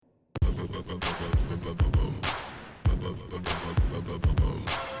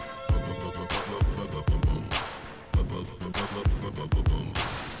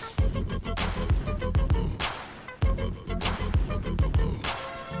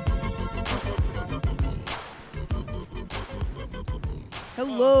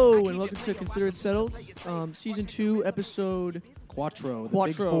Hello, and welcome to Consider It Settled, Season 2, Episode Quattro, the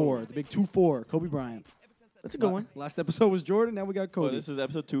Quattro. big four, the big 2-4, Kobe Bryant. That's a good one. Last episode was Jordan, now we got Kobe. Oh, this is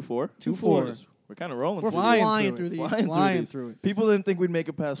episode 2-4? 2-4. Jesus, we're kind of rolling. We're through flying through these. these. Flying through it. People didn't think we'd make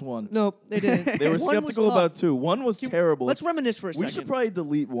it past one. No, they didn't. They were One was skeptical tough. about 2. One was terrible. Let's reminisce for a we second. should probably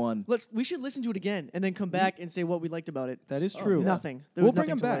delete 1. We should listen to it again and then come back and say what we liked about it. That is true. yeah. Nothing. There We'll was bring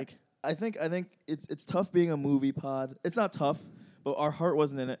nothing him to back. like. I think it's tough being a movie pod. It's not tough, but our heart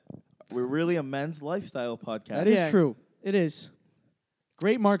wasn't in it. We're really a men's lifestyle podcast. That is Yeah. true. It is.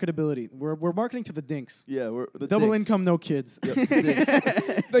 Great marketability. We're marketing to the dinks. Yeah, we're the Double dicks. income, no kids. Yep, the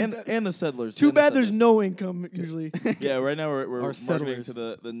dicks. and the settlers. Too and the bad there's settlers. no income usually. Yeah, right now we're Our marketing settlers. to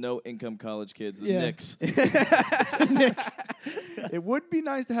the no-income college kids, the Yeah. Knicks. It would be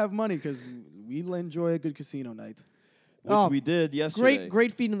nice to have money because we'll enjoy a good casino night. Which we did yesterday.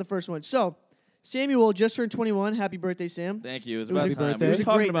 Great feat in the first one. So, Samuel just turned 21. Happy birthday, Sam. Thank you. It was It was about a time. birthday. We It were was a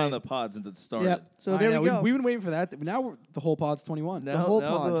talking great about it in night. the pod since it started. Yeah. So there we go. We've been waiting for that. Now the whole pod's 21. Now, whole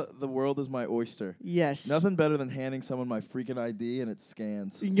now pod. the world is my oyster. Yes. Nothing better than handing someone my freaking ID and it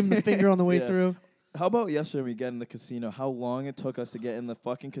scans. You can give him the finger on the way Yeah. through. How about yesterday when we get in the casino? How long it took us to get in the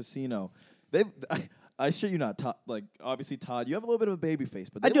fucking casino? I shit you not, Todd, obviously Todd, you have a little bit of a baby face,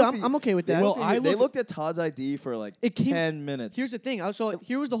 but I they do. looked at I'm okay with They that. looked, Well, at, they look- looked at Todd's ID for like It came- 10 minutes. Here's the thing.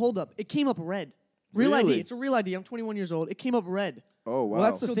 Here was the holdup. It came up red. Real Really? ID. It's a real ID. I'm 21 years old. It came up red. Oh, wow. Well,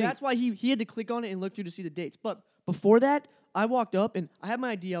 that's the So thing. that's why he had to click on it and look through to see the dates. But before that, I walked up and I had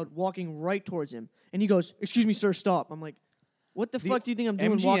my ID out walking right towards him. And he goes, "Excuse me, sir, stop." I'm like, what the fuck do you think I'm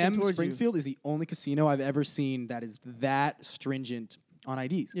doing walking MGM towards Springfield is the only casino I've ever seen that is that stringent on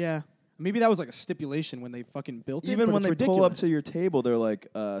IDs. you? Yeah. Maybe that was like a stipulation when they fucking built it. Even but when it's they pull up ridiculous. to your table, they're like,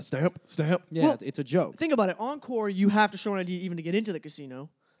 stamp. Yeah, Well, it's a joke. Think about it. Encore, you have to show an ID even to get into the casino.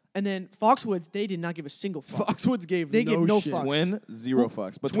 And then Foxwoods, they did not give a single fuck. Foxwoods gave They no give no shit. fucks. Twin, 0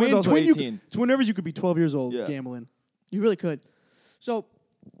 fucks. But Twin, Twin's also twin, 18. Twin Rivers, you could be 12 years old Yeah. gambling. You really could. So,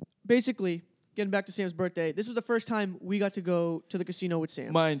 basically, getting back to Sam's birthday, this was the first time we got to go to the casino with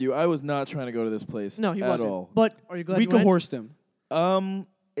Sam. Mind you, I was not trying to go to this place No, he at wasn't. all. But are you glad We you went? coerced him.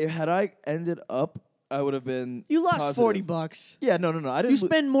 Had I ended up, I would have been You lost positive. $40. Yeah, no. I didn't You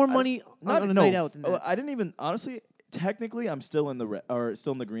spend more money on a night out than that. I didn't even honestly. Technically, I'm still in the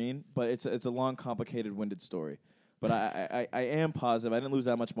still in the green, but it's a long, complicated, winded story. But I am positive. I didn't lose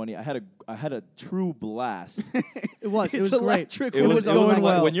that much money. I had a true blast. It was. It It's was great. electric. It was going like,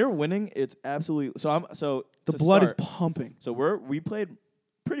 well. when you're winning. It's absolutely The to blood is start, pumping. So we played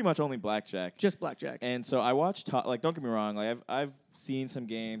pretty much only blackjack. Just blackjack. And so I watched don't get me wrong, I've seen some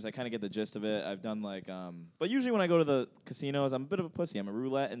games, I kind of get the gist of it. I've done but usually when I go to the casinos, I'm a bit of a pussy. I'm a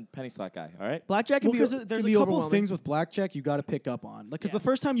roulette and penny slot guy, all right? Blackjack can Well, be because there's can a be couple of overwhelming. things with blackjack you got to pick up on. Like, because Yeah. the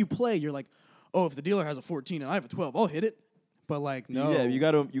first time you play, you're like, oh, if the dealer has a 14 and I have a 12, I'll hit it. But like, no. Yeah, you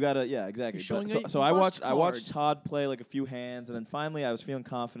gotta yeah, exactly. You're showing But a so I bust watched card. Todd play like a few hands, and then finally I was feeling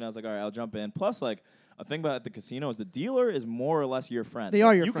confident. I was like, all right, I'll jump in. Plus, like a thing about the casino is the dealer is more or less your friend. They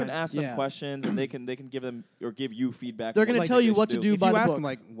are your You friend. can ask Yeah. them questions, and they can give them or give you feedback. They're on gonna what tell they you should what to do If by you the ask book. them,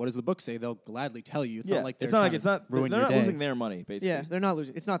 like, what does the book say, they'll gladly tell you. It's Yeah, not like they're it's not like trying to ruin they're your not day. losing their money basically. Yeah, they're not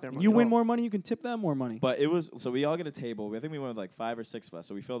losing. It's not their money. You at win all. more money, you can tip them more money. But it was so we all get a table. I think we went with like 5 or 6 of us.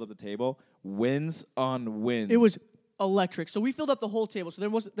 So we filled up the table. Wins on wins. It was electric. So we filled up the whole table. So there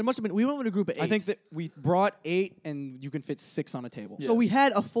must have been. We went with a group of 8. I think that we brought 8 and you can fit 6 on a table. So we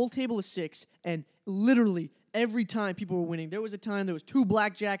had a full table of 6, and literally every time people were winning. There was a time there was 2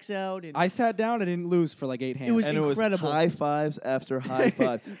 blackjacks out, and I sat down, I didn't lose for like 8 hands. It was and incredible. it was high fives after high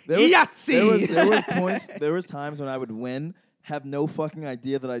five. Yahtzee! There was points. There was times when I would win, have no fucking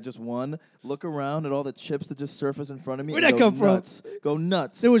idea that I just won. Look around at all the chips that just surface in front of me. Where'd and that go come from? nuts. Go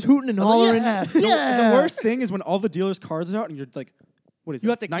nuts. there was hooting and I was hollering. like, The worst thing is when all the dealers' cards are out and you're like, what is You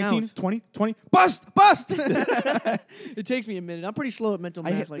it? have to 19, count. 20, 20, bust! It takes me a minute. I'm pretty slow at mental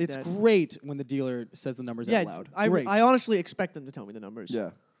math like it's that. great when the dealer says the numbers Yeah, out loud. I Great. honestly expect them to tell me the numbers.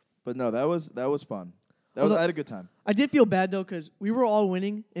 Yeah, but no, that was fun. Although- I had a good time. I did feel bad though because we were all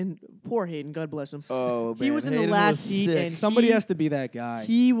winning, and poor Hayden, God bless him. Oh, He man, was in the Hayden last was seat, sick. and Somebody he- has to be that guy.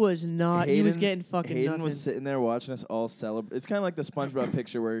 He was not. He was Hayden- getting fucking Hayden nothing. was sitting there watching us all celebrate. It's kind of like the SpongeBob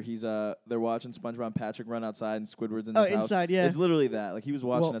picture where he's they're watching SpongeBob and Patrick run outside and Squidward's in his house. inside, yeah. It's literally that. Like he was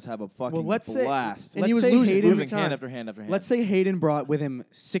watching Well- us have a fucking let's say- blast. And he let's was say losing Hayden- every losing time. hand after hand after hand. Let's say Hayden brought with him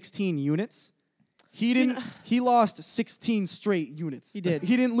 16 units. He didn't. He lost 16 straight units. He did.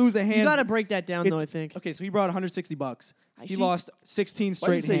 He didn't lose a hand. You got to break that down, though, I think. Okay, so he brought $160. He see- lost 16 Why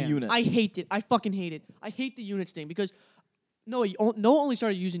do you straight say hands. unit? I hate it. I fucking hate it. I hate the units thing because Noah only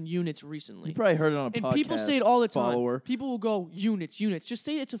started using units recently. You probably heard it on a And podcast. people say it all the time. Follower. People will go units. Just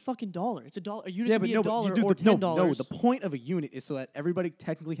say it's a fucking dollar. It's a dollar. A unit Yeah, can but be no, a dollar but dude, or $10. no. The point of a unit is so that everybody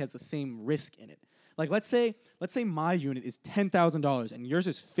technically has the same risk in it. Like let's say my unit is $10,000 and yours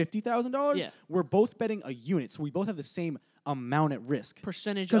is $50,000. Yeah. We're both betting a unit, so we both have the same amount at risk.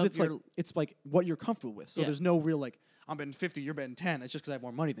 Percentage Because of it's like what you're comfortable with. So Yeah. there's no real like I'm betting 50, you're betting 10. It's just because I have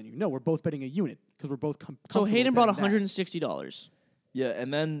more money than you. No, we're both betting a unit because we're both So comfortable Hayden brought betting that. $160. Yeah,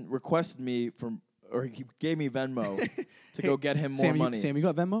 and then requested me or he gave me Venmo to go get him more Sam, money. Sam, you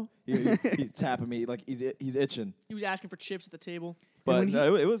got Venmo? He's tapping me like he's itching. He was asking for chips at the table. But when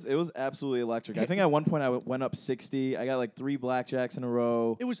no, it was absolutely electric. I think at one point I went up 60. I got like 3 blackjacks in a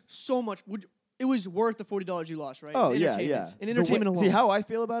row. It was so much. It was worth the $40 you lost, right? Oh, In yeah, entertainment. yeah. In The entertainment alone. See, how I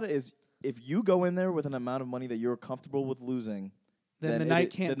feel about it is if you go in there with an amount of money that you're comfortable with losing, Then the night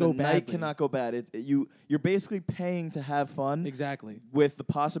can't then go the night badly. cannot go bad. You're basically paying to have fun Exactly. with the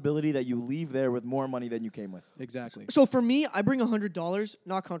possibility that you leave there with more money than you came with. Exactly. So for me, I bring $100.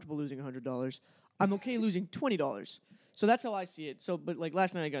 Not comfortable losing $100. I'm okay losing $20. So that's how I see it. So, but like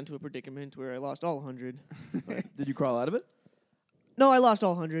last night, I got into a predicament where I lost all 100. Did you crawl out of it? No, I lost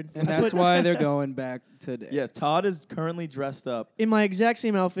all 100. And I that's put why they're going back today. Yeah, Todd is currently dressed up. in my exact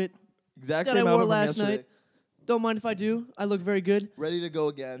same outfit. Exact That same I wore outfit from last yesterday. night. Don't mind if I do. I look very good. Ready to go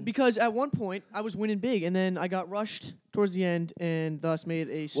again. Because at one point, I was winning big, and then I got rushed towards the end, and thus made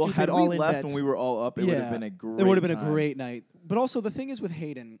a Well, stupid had we all-in left bet. when we were all up, it would have been a great It would have been time. a great night. But also, the thing is with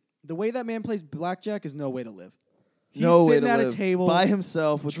Hayden, the way that man plays blackjack is no way to live. He's No way sitting to at live. a table by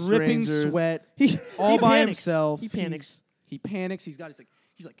himself with dripping strangers. sweat, He all by panics. himself. He panics. He panics. He's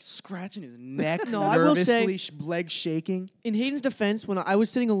like scratching his neck, No, I will say- nervously, legs shaking. In Hayden's defense, when I was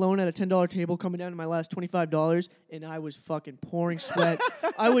sitting alone at a $10 table, coming down to my last $25, and I was fucking pouring sweat,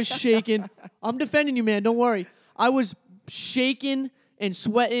 I was shaking. I'm defending you, man. Don't worry. I was shaking and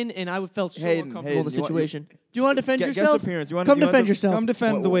sweating, and I felt so Hayden, uncomfortable in the Hayden, you want- situation. Do you want to defend Guest yourself? appearance. You want Come you want defend to- yourself. Come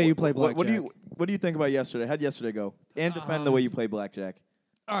defend the way you play blackjack. What do you think about yesterday? How'd yesterday go? And defend the way you play blackjack.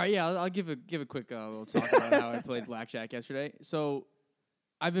 All right, yeah, I'll give a quick little talk about how I played blackjack yesterday. So,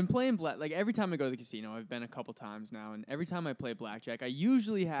 I've been playing like every time I go to the casino, I've been a couple times now, and every time I play blackjack, I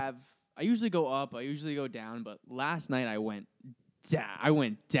usually go up, I usually go down, but last night I went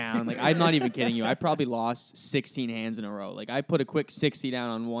down. Like I'm not even kidding you. I probably lost 16 hands in a row. Like I put a quick 60 down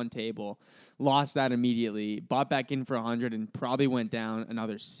on one table, lost that immediately, bought back in for 100, and probably went down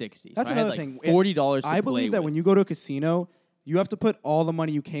another 60. That's Oh, so I another had like thing. $40 to I play believe that with. when you go to a casino, you have to put all the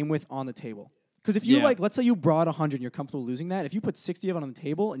money you came with on the table. Because if you Yeah. let's say you brought 100 and you're comfortable losing that, if you put 60 of it on the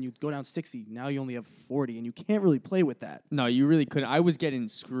table and you go down 60, now you only have 40, and you can't really play with that. No, you really couldn't. I was getting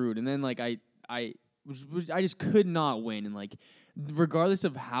screwed, and then like I just could not win, and like regardless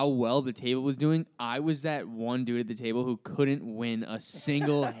of how well the table was doing, I was that one dude at the table who couldn't win a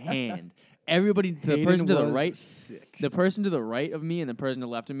single hand. Everybody, the Hayden person to the was right, sick. the person to the right of me and the person to the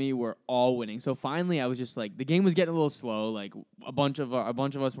left of me were all winning. So finally, I was just like, the game was getting a little slow. Like a bunch of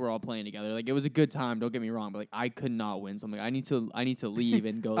us were all playing together. Like it was a good time. Don't get me wrong, but like I could not win. So I'm like, I need to leave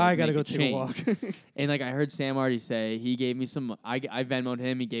and go. Like, I gotta make go a take change. a walk. And like I heard Sam already say, he gave me some. I Venmoed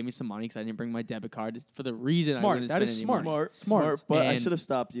him. He gave me some money because I didn't bring my debit card for the reason Smart. I wouldn't That spend is any smart. money. Smart. But I And- should have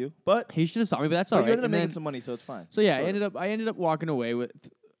stopped you. But He should have stopped me, but that's but all you right. ended up And making then- some money, so it's fine. So yeah, Sort of. I ended up walking away with.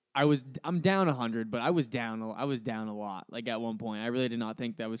 I'm down 100, but I was down a lot. Like at one point, I really did not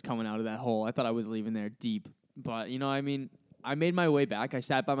think that I was coming out of that hole. I thought I was leaving there deep. But I mean, I made my way back. I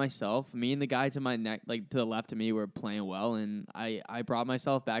sat by myself. Me and the guy to my neck, like to the left of me, were playing well, and I brought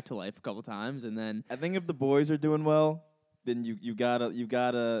myself back to life a couple times, and then I think if the boys are doing well, then you gotta.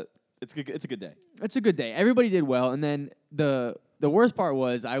 It's a good day. it's a good day. Everybody did well, and then the worst part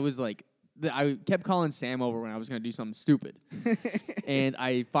was I was like. I kept calling Sam over when I was going to do something stupid. And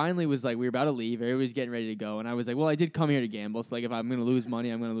I finally was like, we were about to leave. Everybody was getting ready to go. And I was like, well, I did come here to gamble. So, like, if I'm going to lose money,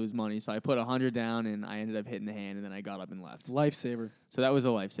 I'm going to lose money. So I put 100 down, and I ended up hitting the hand, and then I got up and left. Lifesaver. So that was a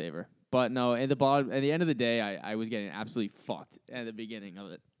lifesaver. But no, at the end of the day, I was getting absolutely fucked at the beginning of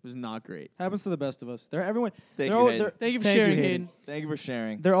it. It was not great. Happens to the best of us. Everyone. Thank they're you, al- Hayden. they're- Thank you for sharing, Hayden. Hayden. Thank you for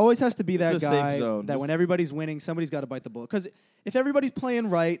sharing. There always has to be that It's a safe guy zone. that This- when everybody's winning, somebody's got to bite the bullet. Because if everybody's playing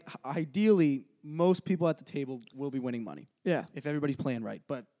right, ideally, most people at the table will be winning money. Yeah. If everybody's playing right.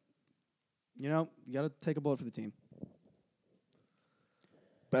 But, you got to take a bullet for the team.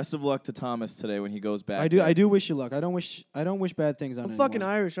 Best of luck to Thomas today when he goes back. I do wish you luck. I don't wish bad things on I'm anyone. fucking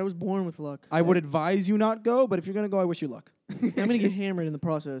Irish. I was born with luck. I would advise you not go, but if you're going to go, I wish you luck. I'm going to get hammered in the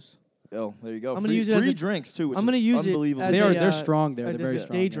process. Oh, there you go. I'm gonna free, use it as free a- drinks too. Which I'm gonna is use it unbelievable. as They're strong there. They're very as a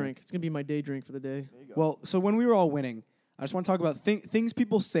strong. day yeah. drink. It's gonna be my day drink for the day. Well, so when we were all winning, I just want to talk about things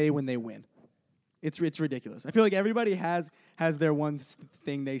people say when they win. It's ridiculous. I feel like everybody has their one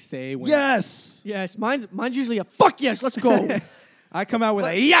thing they say when. Yes. Yes, mine's usually a fuck yes. Let's go. I come out with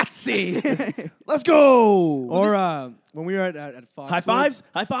a Yahtzee. Let's go. Or when we were at Fox. High fives.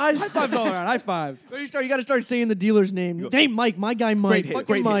 High fives. High fives all around. High fives. Where you got to start saying the dealer's name. Hey, Mike, my guy Mike. Great hit. Fucking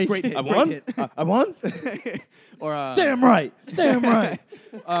Great Mike. hit. Great hit. I great won. hit. I won. Or Damn right. Damn right.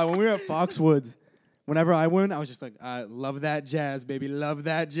 when we were at Foxwoods, whenever I win, I was just like, I love that jazz, baby. Love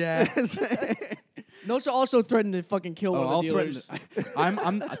that jazz. Notes also threatened to fucking kill one I'll of the threaten.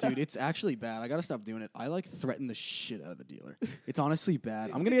 dealers. Dude, it's actually bad. I gotta stop doing it. I like threaten the shit out of the dealer. It's honestly bad.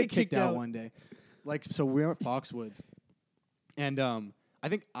 I'm gonna get kicked out one day. Like, so we were at Foxwoods, and I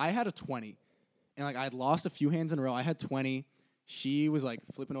think I had a 20, and like I had lost a few hands in a row. I had 20. She was like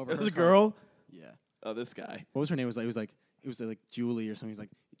flipping over. It was her a girl. Yeah. Oh, this guy. What was her name? It was like Julie or something. He's like,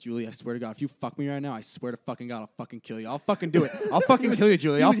 Julie, I swear to God, if you fuck me right now, I swear to fucking God, I'll fucking kill you. I'll fucking do it. I'll fucking kill you,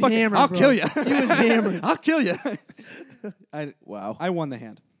 Julie. I'll was fucking, hammered, I'll bro. kill you. He was hammered. I'll kill you. Wow. I won the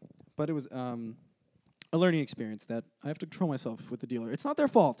hand, but it was a learning experience that I have to control myself with the dealer. It's not their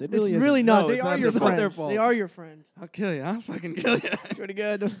fault. It It's really really isn't. not. No, They it's are not your their fault. friend. Their fault. They are your friend. I'll kill you. I'll fucking kill you. Swear to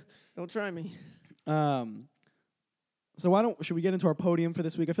God, don't try me. So should we get into our podium for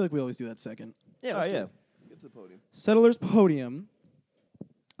this week? I feel like we always do that second. Yeah, Oh let's do yeah. it. Get to the podium. Settlers Podium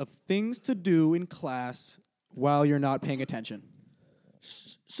of things to do in class while you're not paying attention.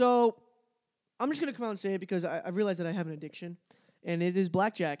 So, I'm just gonna come out and say it because I realize that I have an addiction, and it is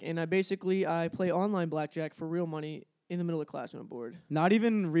blackjack. And I play online blackjack for real money in the middle of class when I'm bored. Not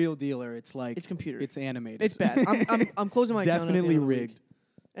even real dealer. It's like It's computer. It's animated. It's bad. I'm closing my account. Definitely rigged.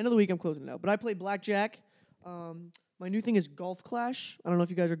 End of the week, I'm closing it out. But I play blackjack. My new thing is Golf Clash. I don't know if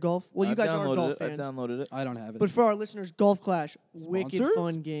you guys are golf. Well, you I've guys are downloaded golf it. fans. I've downloaded it. I don't have it. But for our listeners, Golf Clash, wicked Sponsor?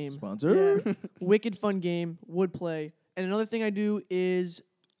 fun game. Sponsor? Yeah. Wicked fun game. Would play. And another thing I do is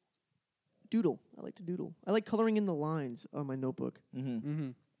doodle. I like to doodle. I like coloring in the lines on my notebook. Mm-hmm.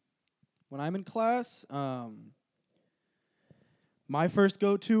 When I'm in class, my first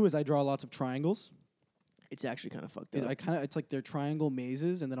go-to is I draw lots of triangles. It's actually kind of fucked up. It's like they're triangle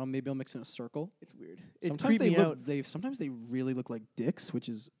mazes, and then maybe I'll mix in a circle. It's weird. It Sometimes creeped they me look. out. Sometimes they really look like dicks, which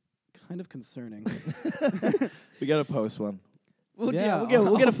is kind of concerning. We gotta post one. We'll get I'll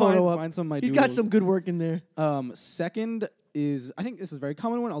a photo up. Find some of my He's doodles. got some good work in there. Second is, I think this is a very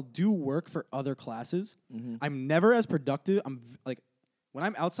common one. I'll do work for other classes. Mm-hmm. I'm never as productive. When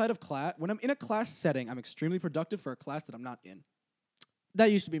I'm outside of class, when I'm in a class setting, I'm extremely productive for a class that I'm not in.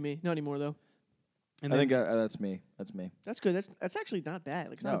 That used to be me. Not anymore though. And I then- think that's me. That's me. That's good. That's actually not bad.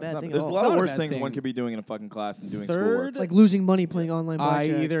 Like, it's not a it's bad not- thing at There's a all. lot It's of not a worse bad things thing. one could be doing in a fucking class than doing Third, schoolwork. Like losing money playing online I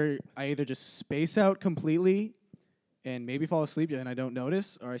blackjack. either just space out completely and maybe fall asleep and I don't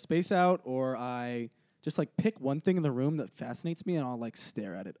notice, or I space out, or I just like pick one thing in the room that fascinates me and I'll like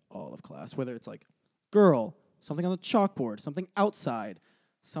stare at it all of class. Whether it's like girl, something on the chalkboard, something outside,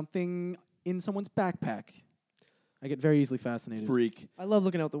 something in someone's backpack. I get very easily fascinated. Freak. I love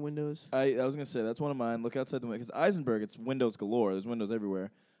looking out the windows. I was gonna say that's one of mine. Look outside the window because Eisenberg, it's windows galore. There's windows everywhere.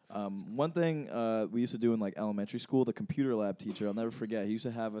 One thing we used to do in like elementary school, the computer lab teacher, I'll never forget. He used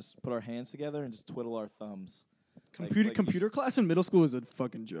to have us put our hands together and just twiddle our thumbs. Computer class in middle school is a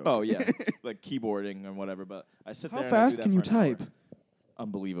fucking joke. Oh yeah, like keyboarding and whatever. But I sit How there. and I do fast that can you for an hour. type?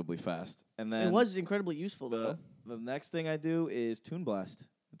 Unbelievably fast. And then It was incredibly useful the though. the next thing I do is Toon Blast.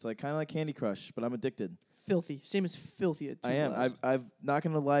 It's like kind of like Candy Crush, but I'm addicted. Filthy. Same as filthy at I Toon am. Blast. I've not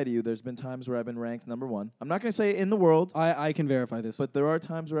gonna lie to you. There's been times where I've been ranked number one. I'm not gonna say in the world, I can verify this. but there are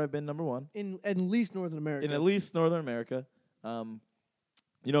times where I've been number one in at least Northern America. in at least Northern America.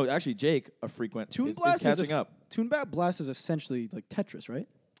 Actually, Jake, a frequent, Toon is Blast is catching up. Toon Blast is essentially like Tetris, right?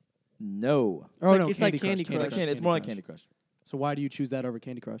 No, It's like Candy Crush. it's more like Candy Crush. So why do you choose that over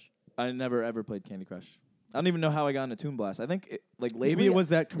Candy Crush? I never ever played Candy Crush. I don't even know how I got into Toon Blast. I think Maybe it was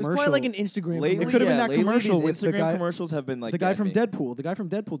that It was commercial. probably like an Instagram. Lately, It could've been that lately commercial these with the Instagram guy- commercials have been like the guy getting from me. Deadpool. The guy from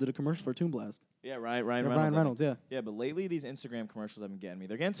Deadpool did a commercial for Toon Blast. Yeah, Ryan Yeah, Reynolds. Ryan I Reynolds, think. yeah. Yeah, but lately these Instagram commercials have been getting me.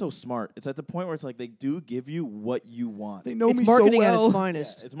 They're getting so smart. It's at the point where it's like they do give you what you want. They know It's me marketing so well. at its Yeah,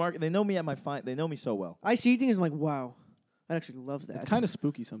 finest. it's They know me at my fine. They know me so well. I see things I'm like, wow, I actually love that. It's kind of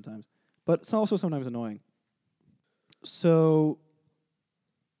spooky sometimes, but it's also sometimes annoying. So,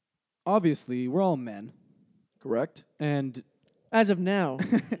 obviously, we're all men, Correct. and as of now.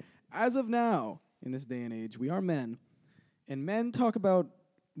 as of now, in this day and age, we are men, and men talk about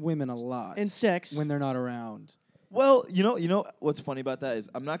women a lot And sex. when they're not around. Well, you know what's funny about that is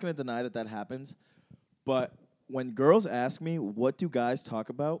I'm not going to deny that happens, but when girls ask me what do guys talk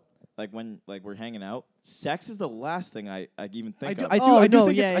about, like when like we're hanging out, sex is the last thing I even think of. I Oh, do no,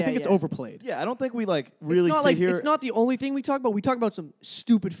 think yeah, I think yeah, it's yeah. overplayed. Yeah, I don't think we like really it's not sit like here. it's not the only thing we talk about. We talk about some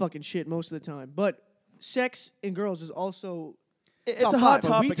stupid fucking shit most of the time. But sex and girls is also it's top a hot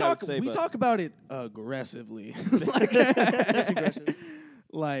five. topic. we talk I would say, we but talk about it aggressively. it's aggressive.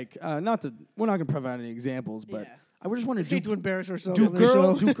 Like not to we're not gonna provide any examples, but Yeah. I would just wonder Hate to do embarrass ourselves. do on this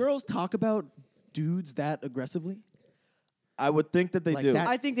show. girls talk about dudes that aggressively? I would think that they Like do. that?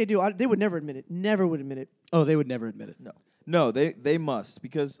 I think they do. They would never admit it. Never would admit it. Oh, they would never admit it. No, they must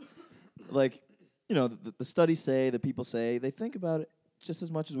because, like, you know, the studies say, the people say, they think about it just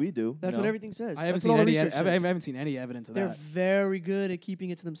as much as we do. That's you what know? everything says. I haven't That's what seen all the any. I research says. haven't seen any evidence of They're that. very good at keeping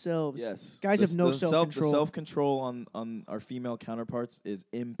it to themselves. Yes, Guys have no self-control. The self-control on our female counterparts is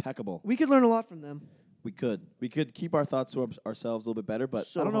impeccable. We could learn a lot from them. We could keep our thoughts to ourselves a little bit better, but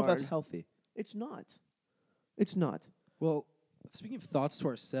So I don't know if that's hard. healthy. It's not. It's not. Well, speaking of thoughts to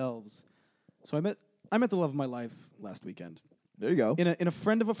ourselves, so I met the love of my life last weekend There you go. in a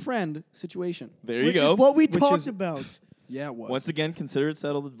friend of a friend situation. There Which you go. is what we Which talked is- about. Yeah, it was. Once again, consider it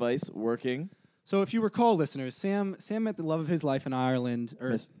settled advice working. So if you recall, listeners, Sam met the love of his life in Ireland or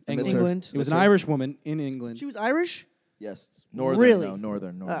Miss England. her. England. It was Miss an her. Irish woman in England. She was Irish? Yes, northern. Really? No,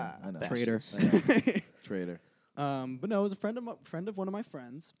 northern. Ah, I know. Traitor. I know. Traitor. But no, it was a friend of one of my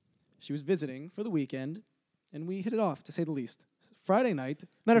friends. She was visiting for the weekend, and we hit it off, to say the least. Friday night.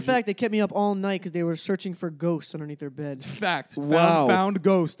 Matter of fact, they kept me up all night because they were searching for ghosts underneath their bed. Fact. Wow. Found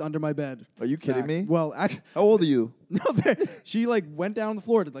ghost under my bed. Are you kidding Fact. me? Well, actually, How old are you? no. She like went down on the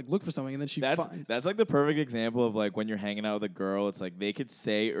floor to like look for something, and then she finds. That's like the perfect example of like when you're hanging out with a girl. It's like they could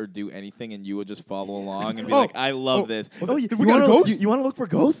say or do anything, and you would just follow along and be like, "I love this." Oh, you we got a wanna- ghost? You want to look for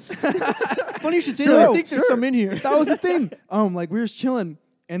ghosts? Funny you should say Sure, that. I think there's sure. some in here. That was the thing. Like we were just chilling,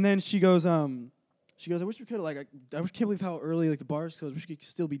 and then she goes, I wish we could like, I can't believe how early like the bars closed. I wish we could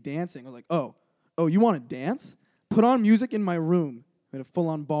still be dancing. I was like, oh, you want to dance? Put on music in my room. We had a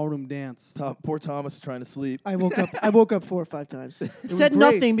full-on ballroom dance. Poor Thomas is trying to sleep. I woke up 4 or 5 times. was Said great.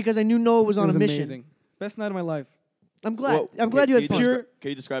 nothing because I knew Noah was It on was a mission. amazing. Best night of my life. I'm glad. Whoa, I'm glad you had can fun. Pure- Can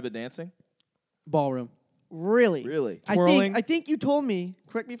you describe the dancing? Ballroom. Really? Really? Twirling. I think you told me,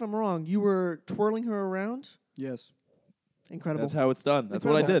 correct me if I'm wrong, you were twirling her around? Yes. Incredible. That's how it's done. That's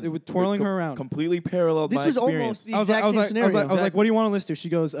what I Incredible. did. It was twirling her around. Completely paralleled this my was experience. almost the I was exact like, same scenario. I was like, what do you want to listen to? She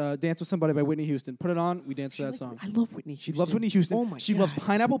goes, Dance with Somebody by Whitney Houston. Put it on. We dance to that song. I love Whitney She Houston. loves Whitney Houston. Oh my she God. loves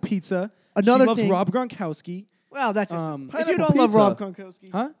pineapple pizza. Another she loves thing- Rob Gronkowski. Wow, that's just Um, if you Pineapple don't love pizza. Rob Gronkowski.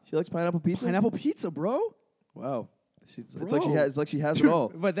 Huh? She likes pineapple pizza. Pineapple pizza, bro. Wow. It's Bro. like she has. It's like she has it Dude,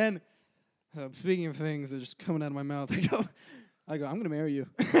 all. But then, speaking of things that are just coming out of my mouth, I go, I'm gonna marry you.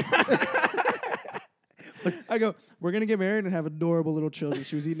 I go, we're gonna get married and have adorable little children.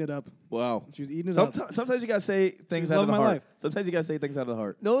 She was eating it up. Wow. She was eating it up. Sometimes you gotta say things was out of the loving my heart. life. Sometimes you gotta say things out of the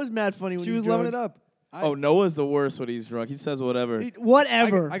heart. Noah's mad funny when She he's was loving it drunk. up. Oh, Noah's the worst when he's drunk. He says whatever.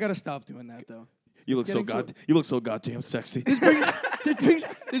 Whatever. I gotta stop doing that though. You look so getting to You look so goddamn sexy.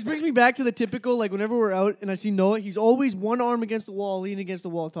 this brings me back to the typical, like, whenever we're out and I see Noah, he's always one arm against the wall, leaning against the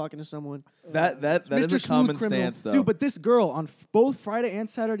wall, talking to someone. that is Mr. a Smooth common Criminal. stance, though. Dude, but this girl on both Friday and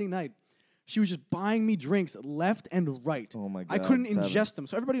Saturday night, she was just buying me drinks left and right. Oh my I God, couldn't Tevin. ingest them.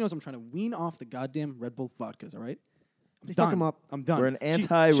 So everybody knows I'm trying to wean off the goddamn Red Bull vodkas, all right? They fuck him up. I'm done. We're an She-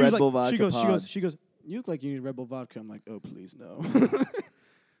 anti-Red she was Bull like, vodka She goes, you look like you need Red Bull vodka. I'm like, oh, please, no.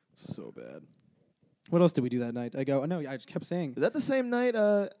 So bad. What else did we do that night? I go, no, I just kept saying, is that the same night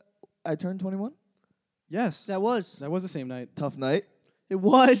I turned 21? yes. That was. That was the same night. Tough night. It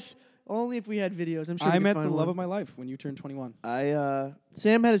was. Only if we had videos. I'm sure we I could met find the love one. of my life when you turned 21.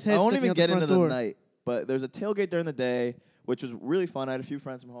 Sam had his I head won't sticking even out get the front into door. the night, but there's a tailgate during the day, which was really fun. I had a few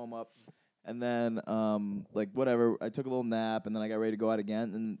friends from home up, and then like whatever. I took a little nap, and then I got ready to go out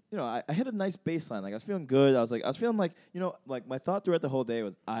again. And you know, I hit a nice baseline. Like I was feeling good. I was feeling like like my thought throughout the whole day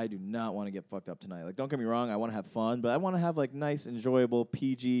was I do not want to get fucked up tonight. Like don't get me wrong, I want to have fun, but I want to have like nice, enjoyable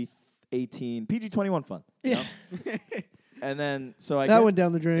PG-18, PG-21 fun. You Yeah. know? And then so I That get- went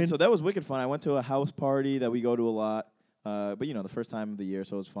down the drain. So that was wicked fun. I went to a house party that we go to a lot, but the first time of the year,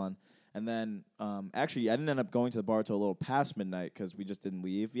 so it was fun. And then actually, I didn't end up going to the bar till a little past midnight because we just didn't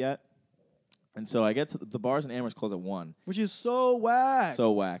leave yet. And so I get to the bars in Amherst close at 1. Which is so whack.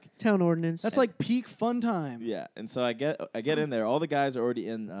 So whack. Town ordinance. That's like peak fun time. Yeah. And so I get in there. All the guys are already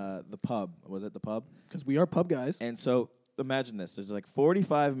in the pub. Was it the pub? Because we are pub guys. And so imagine this. There's like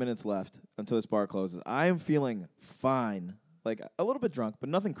 45 minutes left until this bar closes. I am feeling fine. Like a little bit drunk, but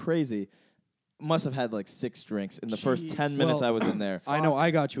nothing crazy. Must have had like 6 drinks in the first Jeez. 10 minutes Well, I was in there. I know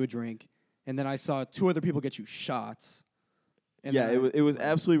I got you a drink, and then I saw 2 other people get you shots. And yeah, then it was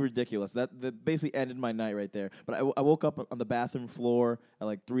absolutely ridiculous. That basically ended my night right there. But I woke up on the bathroom floor at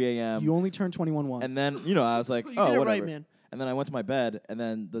like 3 a.m. You only turned 21 once. And then, I was like, You oh, did it whatever. right, man. And then I went to my bed, and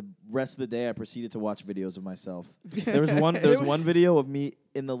then the rest of the day I proceeded to watch videos of myself. There was one video of me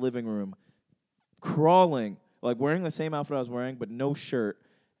in the living room crawling, like wearing the same outfit I was wearing, but no shirt,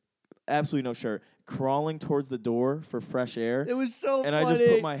 absolutely no shirt, crawling towards the door for fresh air. It was so and funny. I just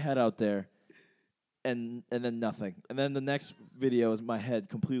put my head out there, and then nothing. And then the next video is my head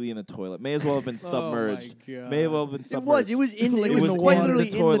completely in the toilet. May as well have been submerged. God. May as well have been submerged. It was in Like it in was the quite water. literally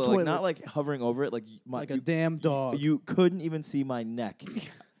in the toilet. like not like hovering over it, like like a damn dog. you couldn't even see my neck.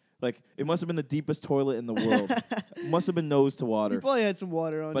 Like it must have been the deepest toilet in the world. Must have been nose to You water. probably had some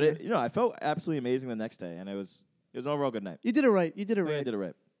water on But you. I felt absolutely amazing the next day, and it was an overall good night. You did it right. You did it I think I right. did it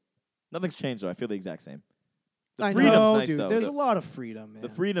right. Nothing's changed though. I feel the exact same. The I know. freedom's no, nice dude, though. there's the, a lot of freedom, man. the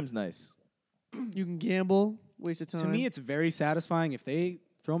freedom's nice. You can gamble, waste of time. To me, it's very satisfying if they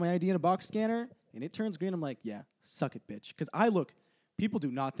throw my ID in a box scanner and it turns green. I'm like, yeah, suck it, bitch. Because people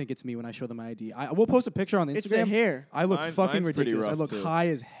do not think it's me when I show them my ID. I will post a picture on Instagram. it's the hair. I look fucking mine's pretty ridiculous. I rough, look too. high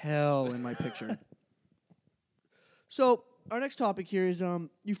as hell in my picture. So our next topic here is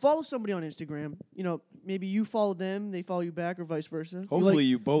you follow somebody on Instagram. Maybe you follow them, they follow you back, or vice versa. Hopefully,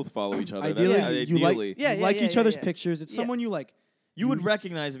 you both follow each other. Ideally, That's- you like, ideally. Yeah, you yeah, like yeah, each yeah, other's yeah. pictures. It's Yeah. someone you like. you would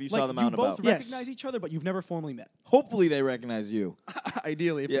recognize if you saw like them you out and both about. Yes. recognize each other, but you've never formally met. Hopefully, they recognize you.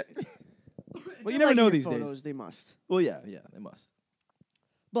 Ideally, Yeah. Well, you never know your these photos, days. They must. Well, yeah, they must.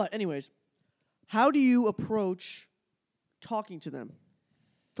 But anyways, how do you approach talking to them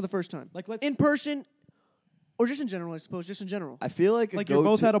for the first time? Like, let's In person, or just in general, I suppose. Just in general. I feel like like you're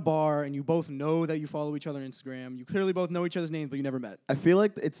both at a bar and you both know that you follow each other on Instagram. You clearly both know each other's names, but you never met. I feel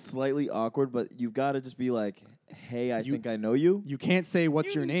like it's slightly awkward, but you've got to just be like, "Hey, I think I know you." You can't say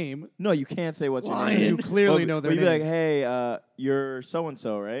what's your name. No, you can't say what's your Lion. name. You clearly know their But you'd be name. like, "Hey, you're so and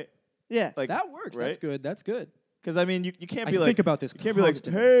so, right?" Yeah. Like That works. right? That's good. That's good. Because I mean, you can't I be like, think about this you can't be like,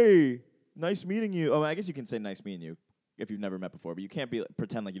 constantly. "Hey, nice meeting you." Oh, I guess you can say "nice meeting you" if you've never met before, but you can't be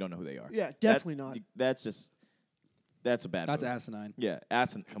pretend like you don't know who they are. Yeah, definitely not. That's a bad. That's move. asinine. Yeah,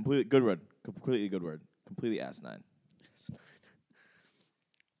 asinine. Completely good word. Completely good word. Completely asinine.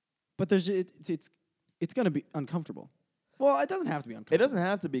 But there's it's gonna be uncomfortable. Well, it doesn't have to be uncomfortable. It doesn't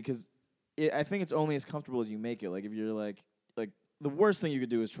have to be because I think it's only as comfortable as you make it. Like if you're like the worst thing you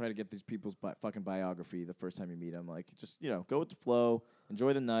could do is try to get these people's fucking biography the first time you meet them. Like just go with the flow,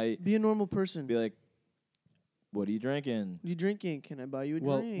 enjoy the night, Be a normal person. be like, "What are you drinking?" What are you drinking? Can I buy you a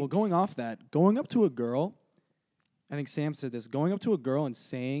Well, drink? well, going off that, going up to a girl, I think Sam said this. Going up to a girl and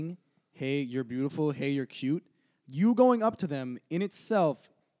saying, "Hey, you're beautiful. Hey, you're cute." You going up to them in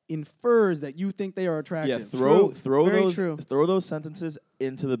itself infers that you think they are attractive. Yeah, throw Very those true. throw those sentences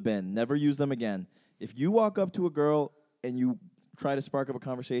into the bin. Never use them again. If you walk up to a girl and you try to spark up a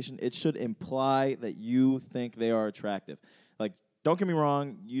conversation, it should imply that you think they are attractive. Like, don't get me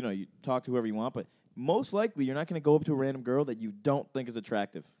wrong, you talk to whoever you want, but most likely you're not going to go up to a random girl that you don't think is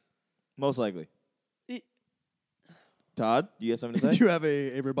attractive. Most likely. Todd, do you have something to Do say? you have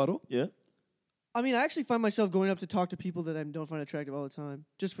a rebuttal? Yeah. I mean, I actually find myself going up to talk to people that I don't find attractive all the time,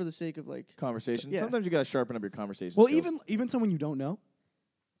 just for the sake of like. Conversation. Yeah. Sometimes you got to sharpen up your conversation. Well, skills. even someone you don't know.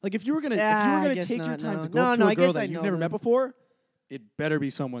 Like if you were gonna I guess take your not, time no. to go No, up to no, a I girl guess I that you've know never met them. before, it better be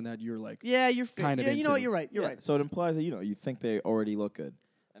someone that you're like. Yeah, you're kind of yeah, you know what? into. You're right. You're Yeah, right. So it implies that you think they already look good,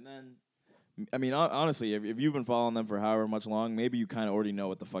 and then, I mean, honestly, if you've been following them for however much long, maybe you kind of already know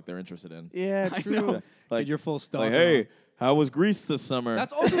what the fuck they're interested in. Yeah, I true. know. Like Like you're full stop. like, hey, how was Greece this summer?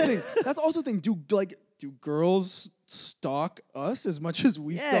 That's also the thing. That's also the thing. Do girls stalk us as much as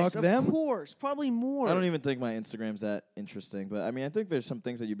we Yes, stalk them? of course, probably more. I don't even think my Instagram's that interesting, but I mean, I think there's some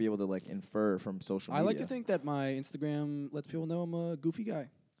things that you'd be able to like infer from social I media. like to think that my Instagram lets people know I'm a goofy guy.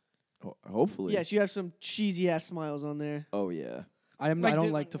 Hopefully. Yes, you have some cheesy ass smiles on there. Oh yeah. I Like don't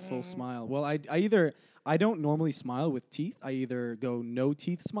this like to one. full smile. Well, I don't normally smile with teeth. I either go no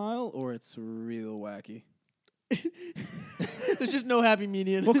teeth smile or it's real wacky. There's just no happy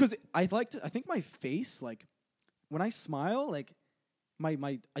median. Well, because I think my face, like when I smile, like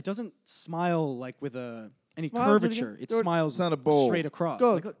my it doesn't smile like with any Smile with it curvature. again. It Go- smiles It's not a bowl. straight across.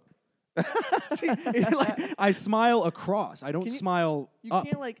 Go. Like, look. See, I smile across. I don't Can you- smile you up.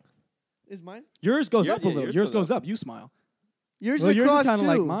 can't like. Is mine? Yours goes Yeah, up a yeah, little. yours Yours goes goes up. You smile. Yours Well, is yours is across kind of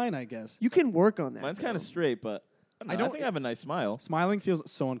like too. mine, I guess. You can work on that. Mine's kind though. of straight, but I don't- think I have a nice smile. Smiling feels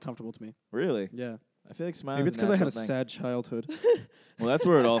so uncomfortable to me. Really? Yeah. I feel like smiling. Maybe it's because I had a sad. sad childhood. Well, that's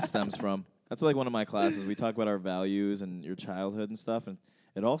where it all stems from. That's like one of my classes. We talk about our values and your childhood and stuff, and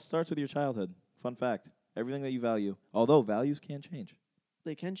it all starts with your childhood. Fun fact: everything that you value, although values can change.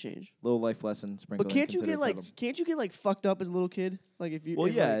 They can change. Little life lesson sprinkled. But in, can't you considered get subtle. can't you get like fucked up as a little kid? Like if you Well,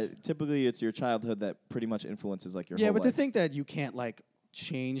 if, yeah. like- Typically, it's your childhood that pretty much influences like your Yeah, whole but life. to think that you can't like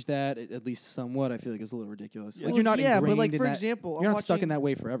change that at least somewhat, I feel like is a little ridiculous. Yeah. Like Well, you're not yeah, ingrained but like in for that. example, You're I'm not stuck in watching- that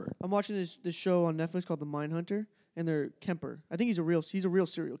way forever. I'm watching this show on Netflix called The Mindhunter, and they're Kemper. I think he's a real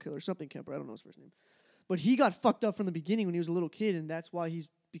serial killer, something Kemper. I don't know his first name, but he got fucked up from the beginning when he was a little kid, and that's why he's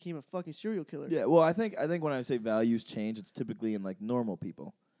became a fucking serial killer. Yeah, well, I think when I say values change, it's typically in like normal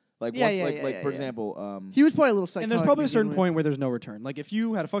people. Like Yeah, once, yeah, like yeah, like yeah, for yeah. example, He was probably a little psychotic. And there's probably a to certain begin point where there's no return. Like if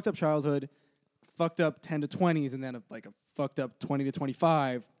you had a fucked up childhood, fucked up 10 to 20s, and then a fucked up 20 to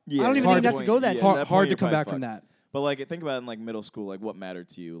 25, yeah, I don't even at think that that's to go that yeah, far. at hard, that hard point, to you're come probably back from fucked. that. But like think about in like middle school, like what mattered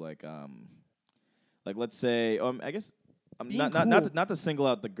to you, like let's say, I guess I'm Being not cool. not to single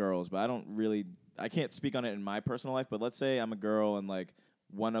out the girls, but I can't speak on it in my personal life. But let's say I'm a girl and like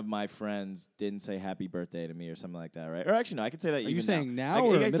one of my friends didn't say happy birthday to me or something like that, right? Or actually, no, I could say that. Are even you saying now I,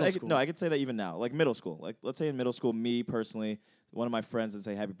 or I, middle I, school? No, I could say that even now, like middle school. Like let's say in middle school, me personally, one of my friends would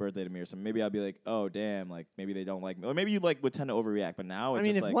say happy birthday to me or something. Maybe I'd be like, oh damn, like maybe they don't like me, or maybe you like would tend to overreact. But now, I it's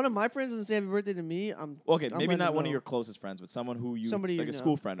mean, just if like, one of my friends doesn't say happy birthday to me, I'm okay, I'm maybe letting not them one of know. your closest friends, but someone who you Somebody like you a know.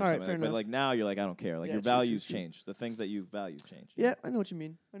 school friend or All right, something. fair But enough. like now, you're like, I don't care. Like Yeah, your true, true, values true. change. The things that you value change. Yeah, I know what you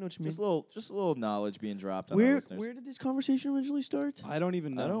mean. I know what you mean. Just a little knowledge being dropped on our Where listeners. where did this conversation originally start? I don't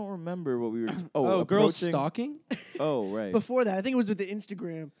even know. I don't remember what we were. Oh, girls approaching- stalking? Oh, right. Before that, I think it was with the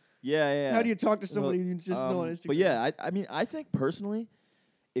Instagram. Yeah. How do you talk to somebody you just know on Instagram? But yeah, I mean, I think personally,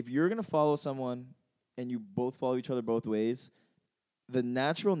 if you're gonna follow someone and you both follow each other both ways, the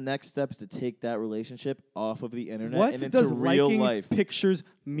natural next step is to take that relationship off of the internet What and into does real liking life. pictures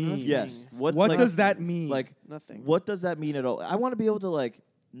mean? Nothing. Yes. What like, does that mean? like? Nothing. What does that mean at all? I want to be able to like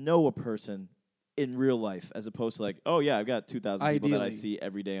know a person in real life as opposed to like, oh yeah, I've got 2,000 people that I Ideally. see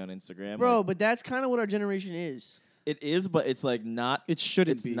every day on Instagram. Bro, Like, but that's kind of what our generation is. it is, but it's like not. It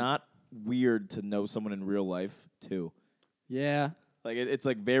shouldn't It's be. not weird to know someone in real life too. Yeah. Like it's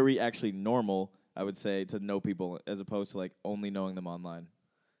like very actually normal, I would say, to know people as opposed to like only knowing them online.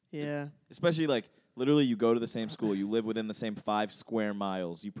 Yeah. Especially like literally you go to the same school, you live within the same 5 square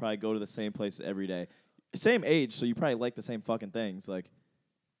miles, you probably go to the same place every day. Same age, so you probably like the same fucking things. Like,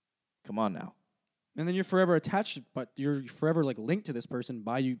 come on now. And then you're forever attached, but you're forever like linked to this person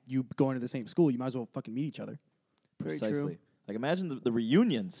by you going to the same school. You might as well fucking meet each other. Very Precisely. true. Like imagine the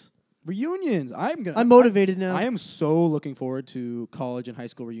reunions. Reunions. I'm motivated now. I am so looking forward to college and high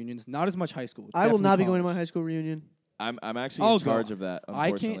school reunions. Not as much high school. I will not be definitely going to my college. high school reunion. I'm actually I'll in charge go. of that, I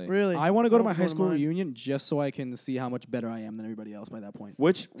can't- unfortunately. Really? I want to go to I my won't high go to school mine. reunion just so I can see how much better I am than everybody else by that point.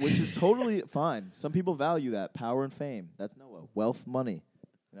 Which is totally fine. Some people value that power and fame. That's Noah. Wealth, money.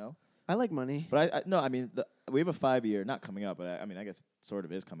 You know. I like money. But I no. I mean, we have a 5-year. Not coming up, but I mean, I guess sort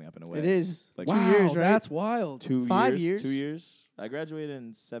of is coming up in a way. It is. Like Two wow, years, right? that's wild. 2 5 years. years? 2 years. I graduated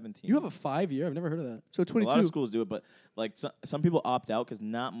in 17. You have a 5-year? I've never heard of that. So a 22. lot of schools do it, but like some people opt out because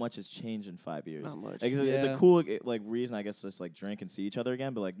not much has changed in 5 years. Not much. Like, it's a Yeah. cool like reason, I guess, to just like drink and see each other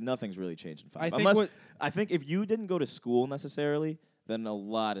again. But like nothing's really changed in 5. I think Unless what- I think if you didn't go to school necessarily, then a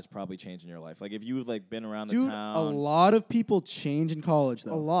lot has probably changed in your life. Like if you've like been around the Dude, town. a lot of people change in college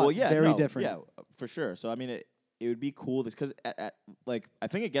though. A lot. Well, yeah, very no, different. Yeah, for sure. So I mean, it would be cool because like I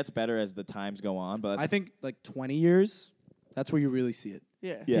think it gets better as the times go on. But I think like 20 years, that's where you really see it.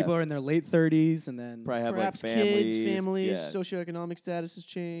 Yeah. Yeah. People are in their late 30s and then probably have Perhaps like families. kids, families, yeah. socioeconomic status has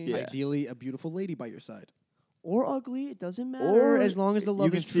changed. Yeah. ideally a beautiful lady by your side. Or ugly, it doesn't matter Or as long as the love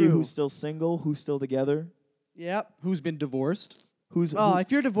you can is see true. who's still single, who's still together, Yep. Who's been divorced? who's Oh, who-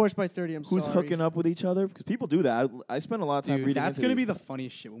 if you're divorced by 30, I'm who's sorry. hooking up with each other because people do that. I spend a lot of time Dude, reading. that's into going to be these. the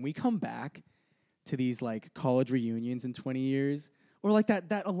funniest shit. When we come back to these like college reunions in 20 years, or like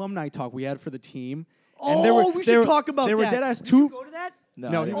that alumni talk we had for the team. Oh, we should talk about There were that. dead ass Did two. you go to that? No,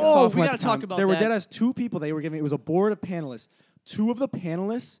 No, I didn't it go. was Oh, sophomore we at gotta the talk time. about There were that. dead ass 2 people they were giving. It was a board of panelists. 2 of the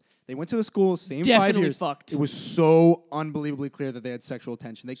panelists, they went to the school, same 5 Definitely years. fucked. It was so unbelievably clear that they had sexual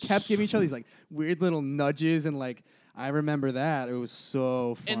tension. They kept giving each other these like weird little nudges and like I remember that. It was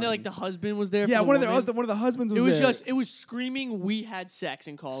so funny. And then like the husband was there. yeah, for the one of woman. the one of the husbands was It was there. just it was screaming. We had sex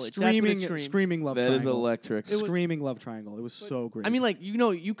in college. screaming, That's what it screamed. screaming love That is triangle. electric. It was- Screaming love triangle. It was so great. I mean, like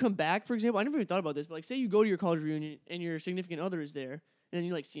you come back, for example. I never even thought about this, but like, say you go to your college reunion and your significant other is there, and then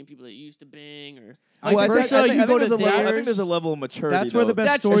you like seeing people that you used to bang or Well, vice versa. You go to there's a level, I think theirs. there's a level of maturity. that's where the though. best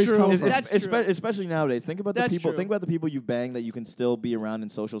That's stories true. come It's- from. That's it's- true. especially nowadays. Think about the That's people. true. Think about the people you bang that you can still be around in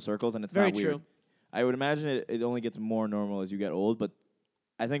social circles, and it's Very not weird. true. I would imagine it only gets more normal as you get old, but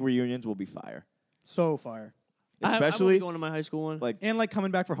I think reunions will be fire. So fire. I'm Especially going to my high school one. like And like coming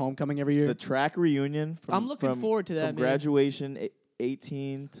back for homecoming every year. the track reunion. From, I'm looking from- forward to that, From man. graduation,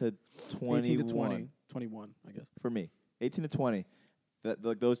 18 to 21. 18 to 20. 21, I guess. For me, 18 to 20. that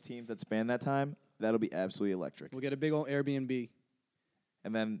like those teams that span that time, that'll be absolutely electric. We'll get a big old Airbnb.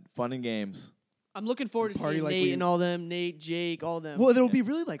 And then fun and games. I'm looking forward to Party seeing like Nate we- and all them. Nate, Jake, all them. Well, it'll be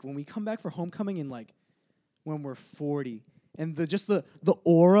really like when we come back for homecoming and like when we're 40 and the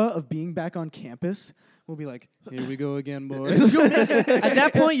aura of being back on campus. We'll be like, here we go again, boys. You'll miss it. At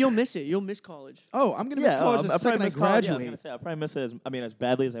that point, you'll miss it. You'll miss college. Oh, I'm gonna miss college the second I graduate. I'll probably miss it as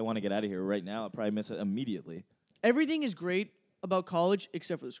badly as I want to get out of here right now. I'll probably miss it immediately. Everything is great about college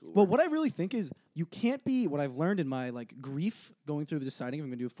except for the school. Well, what I really think is you can't be what I've learned in my like grief going through the deciding if I'm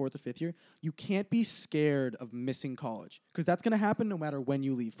gonna do a 4th or 5th year. You can't be scared of missing college because that's gonna happen no matter when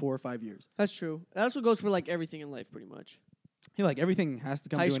you leave, 4 or 5 years. That's true. That's what goes for like everything in life, pretty much. Hey, like everything has to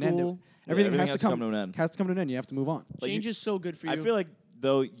come High to an end. school. Everything, everything has to come to an end. Has to come to an end. You have to move on. Like Change is so good for you. I feel like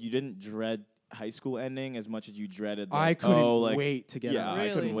though you didn't dread high school ending as much as you dreaded. Like, I couldn't like, wait to get yeah, out. I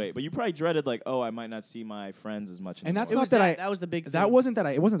couldn't Really? wait. But you probably dreaded like, oh, I might not see my friends as much. And anymore. that's it not was that that was the big thing. That wasn't that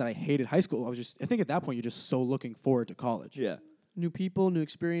it wasn't that I hated high school. I think at that point you're just so looking forward to college. yeah. New people, new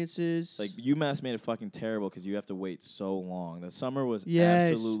experiences. Like UMass made it fucking terrible because you have to wait so long. The summer was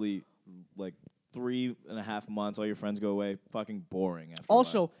Yes. absolutely like 3.5 months. All your friends go away. Fucking boring. After a while.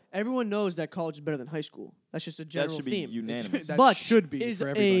 also, everyone knows that college is better than high school. That's just a that general should be theme. unanimous. That but should be is for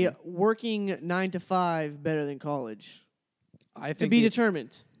everybody. a working 9 to 5 better than college? I To think be it-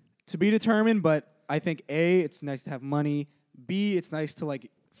 determined. to be determined, but I think A, it's nice to have money. B, it's nice to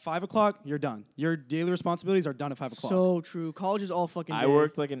like 5 o'clock, you're done. Your daily responsibilities are done at 5 o'clock. So true. College is all fucking. I day.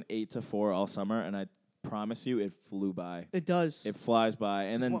 worked like an 8 to 4 all summer, and I promise you, it flew by. It does. It flies by,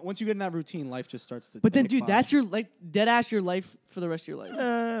 and then once you get in that routine, life just starts to. But then, tick dude, by. that's your like dead ass your life for the rest of your life.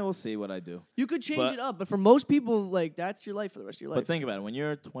 we'll see what I do. You could change But- it up, but for most people, like that's your life for the rest of your life. But think about it. When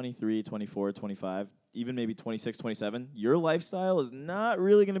you're 23, 24, 25, even maybe 26, 27, your lifestyle is not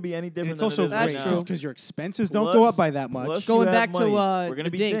really going to be any And different it's than also it is That's great right now. true. because your expenses don't go Plus- up by that much. Plus Going you have back to, money. uh, we're gonna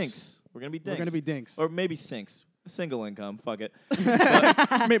the be dinks. dinks. We're gonna be dinks. We're gonna be dinks. or maybe sinks. Single income. Fuck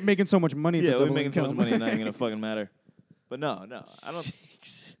it. Making so much money. It's a Yeah, we're double making so much income. money. It's not even gonna fucking matter. But no, I don't.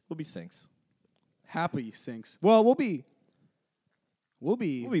 We'll be sinks. Happy sinks. Well, we'll be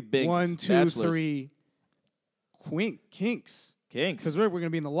big 1, 2, bachelors. 3 kinks Kinks. because we're gonna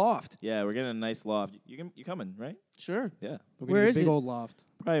be in the loft. Yeah, we're getting a nice loft. You coming, right? sure. Yeah. We're gonna Where get is a big it? old loft.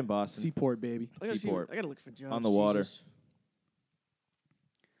 Probably in Boston. Seaport, baby. I gotta see- Seaport. I gotta look for jobs. On the water. Jesus.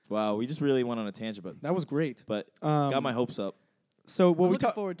 Wow, we just really went on a tangent, That was great. but Um, got my hopes up. So what I'm we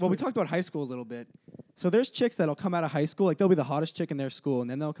looking forward to we it. talked about high school a little bit. So there's chicks that'll come out of high school, like they'll be the hottest chick in their school, and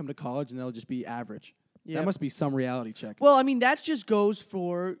then they'll come to college and they'll just be average. Yeah. That must be some reality check. Well, I mean, that just goes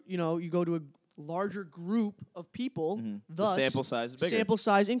for you go to a larger group of people. Mhm. The Thus, sample size is bigger. sample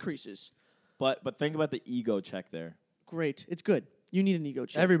size increases. But think about the ego check there. Great. It's good. You need an ego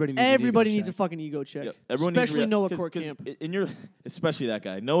check. Everybody needs an ego Everybody needs a check. fucking ego check. Yep. Everyone Especially needs Noah 'cause- Court 'cause Camp. in your, especially that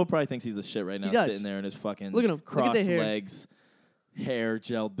guy. Noah probably thinks he's the shit right now, does. sitting there in his fucking Look at him. Look at crossed the hair. legs, hair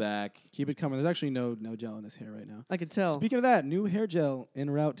gelled back. Keep it coming. There's actually no gel in this hair right now. I can tell. Speaking of that, new hair gel en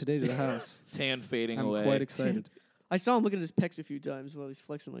route today to the house. Tan fading I'm away. quite excited. I saw him looking at his pecs a few times while he's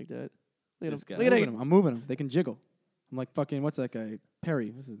flexing like that. Look at This him. guy. Look at I'm moving them. They can jiggle. I'm like fucking what's that guy?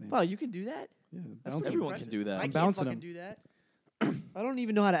 Perry. What's his name? Wow, you can do that? Yeah, That's bouncing. pretty Everyone impressive. can do that. I I'm can't bouncing fucking him. do that. I don't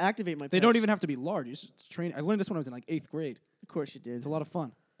even know how to activate my. They pecs. don't even have to be large. You just train. I learned this when I was in like 8th grade. Of course you did. It's a lot of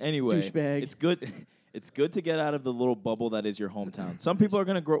fun. Anyway, Douchebag. it's good. It's good to get out of the little bubble that is your hometown. Some people are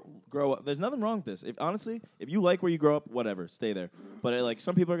gonna grow up. There's nothing wrong with this. If honestly, if you like where you grow up, whatever, stay there. But like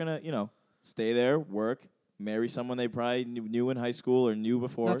some people are gonna, stay there, work, marry someone they probably knew in high school or knew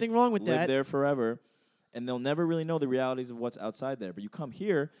before. Nothing wrong with live that. there forever, and they'll never really know the realities of what's outside there. But you come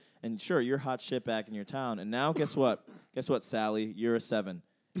here, and sure, you're hot shit back in your town. And now, guess what? Guess what, Sally? You're a 7,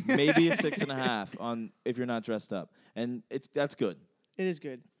 maybe a 6.5 on if you're not dressed up, and that's good. It is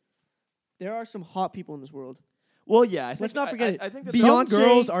good. There are some hot people in this world. Well, yeah. I think, Let's not forget it. I think the Beyonce- Some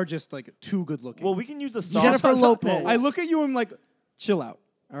girls are just like too good looking. Well, we can use the soft. Jennifer Lopez. I look at you and I'm like, chill out.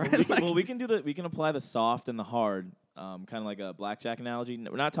 All right. We can do the. We can apply the soft and the hard, kind of like a blackjack analogy.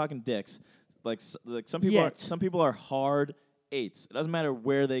 We're not talking dicks. Like some people. Yet. Some people are hard 8s. It doesn't matter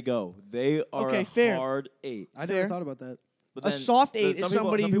where they go. They are Okay, a fair. hard 8. I Fair. never thought about that. But A then- soft then 8 some is people-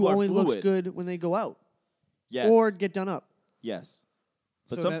 somebody some who people are only looks fluid. good when they go out Yes. or get done up. yes.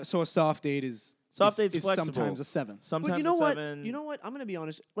 But So a soft 8 is Soft is, eight's is flexible. sometimes a 7. Sometimes But you know a what? 7. You know what? I'm gonna be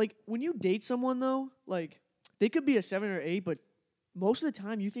honest. Like when you date someone though, like they could be a 7 or 8, but most of the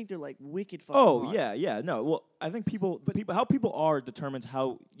time you think they're like wicked fucking Oh hot. yeah. No. Well, I think how people are determines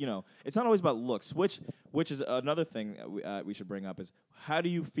how It's not always about looks, which is another thing that we should bring up is how do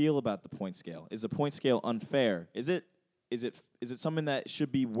you feel about the point scale? Is the point scale unfair? Is it Is it something that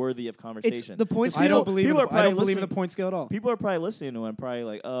should be worthy of conversation? the point I scale. don't believe in people the, are I don't probably believe in the listening- point scale at all. People are probably listening to it and probably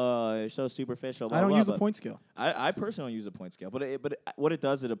like, oh, you're so superficial. Blah, I don't blah, use blah. the point scale. I personally don't use a point scale, but what it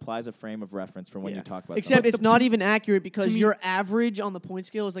does, it applies a frame of reference for when Yeah. you talk about Except something. it's not even accurate because me- your average on the point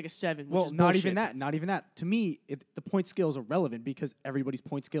scale is like a 7. Which Well, is not bullshit. even that. Not even that. To me, the point scale is irrelevant because everybody's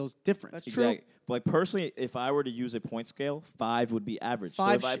point scale is different. That's true. Exactly. But like personally, if I were to use a point scale, 5 would be average.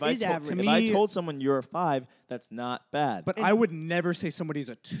 Five so if is I average. told, To if I me- told someone you're a 5, that's not bad. But I would never say somebody's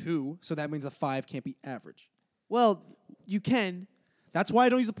a 2, so that means a 5 can't be average. Well, you can. That's why I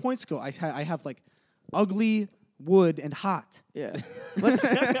don't use the point scale. I have like ugly, wood, and hot. Yeah. Let's. You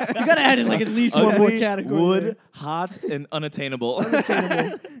gotta add in like at least one more Ugly, category. wood, there. hot, and unattainable.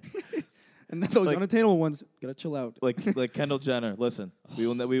 And those Like- unattainable ones, gotta chill out. like Kendall Jenner. Listen, we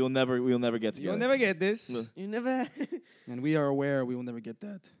will never get together. You'll never get this. No. You never. And we are aware we will never get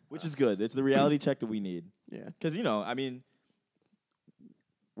that. Which is good. It's the reality check that we need. Yeah. Because I mean,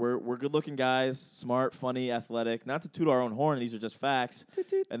 we're good-looking guys, smart, funny, athletic. Not to toot our own horn. These are just facts.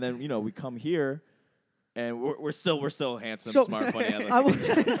 And then we come here, and we're still handsome, So- smart, funny,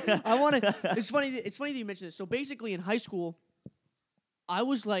 athletic. I want to. It's funny. It's funny that you mentioned this. So basically, in high school, I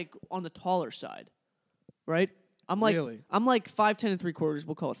was like on the taller side, right? I'm like Really? I'm like 5'10" and 3/4.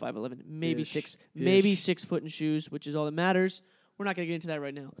 We'll call it 5'11", maybe Ish. 6, maybe Ish. 6 foot in shoes, which is all that matters. We're not gonna get into that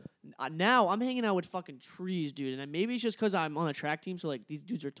right now. Now I'm hanging out with fucking trees, dude, and maybe it's just because I'm on a track team, so like these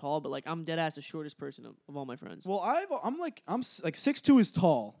dudes are tall, but like I'm dead ass the shortest person of all my friends. Well, I'm like 6'2" is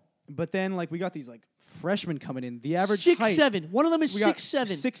tall, but then like we got these like freshmen coming in. The average height 6'7". One of them is we got 6'7".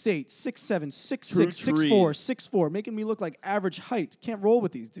 6'8", 6'7", 6'6", True 6'4", trees. 6'4", making me look like average height. Can't roll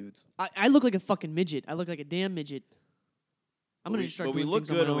with these dudes. I look like a fucking midget. I look like a damn midget. I'm gonna just start But we doing look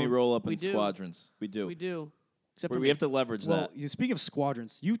things on good my when we own. roll up We in do. squadrons. We do. We do. Except for We me. have to leverage Well, that. you speak of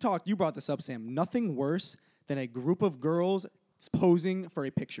squadrons. You brought this up, Sam. Nothing worse than a group of girls posing for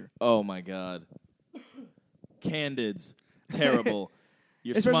a picture. Oh my God. Candids, terrible.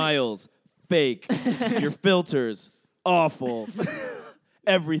 Your Especially- smiles, fake. Your filters, awful.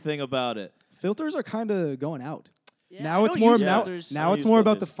 Everything about it. Filters are kind of going out. Yeah, now I it's don't more use now, filters. I now don't it's use more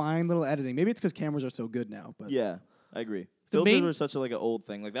about the filters. fine little editing. Maybe it's because cameras are so good now, but Yeah, I agree. The Filters main- were such like an old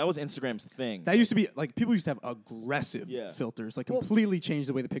thing. Like that was Instagram's thing. that used to be like people used to have aggressive Yeah. filters, like Well- completely changed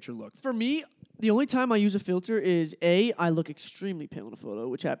the way the picture looked. For me, the only time I use a filter is I look extremely pale in a photo,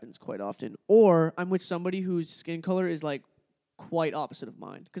 which happens quite often, or I'm with somebody whose skin color is like quite opposite of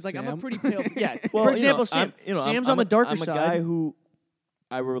mine. Because like I'm a Sam? pretty pale. Yeah. Well, For example, I'm- Sam. I'm- Sam's I'm on the a- darker I'm side, a guy who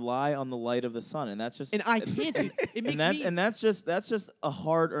I rely on the light of the sun, and that's just and I can't. Dude. It makes me. and that's just a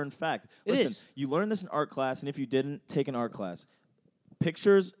hard-earned fact. It Listen, is. you learn this in art class, and if you didn't take an art class,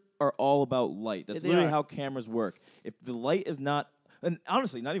 pictures are all about light. That's They literally are. how cameras work. If the light is not, and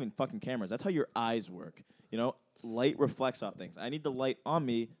honestly, not even fucking cameras. That's how your eyes work. Light reflects off things. I need the light on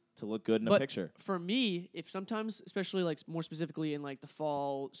me to look good in a But picture. for me, if sometimes, especially like more specifically in like the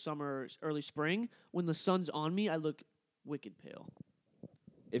fall, summer, early spring, when the sun's on me, I look wicked pale.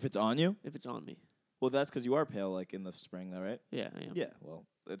 If it's on you, If it's on me, well, that's because you are pale, like in the spring, though, right? yeah, I am. Yeah. Well,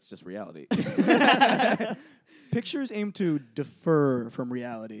 it's just reality. Pictures aim to defer from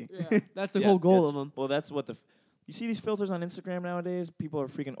reality. Yeah. That's the Yeah, whole goal it's- of them. Well, that's what you see these filters on Instagram nowadays. People are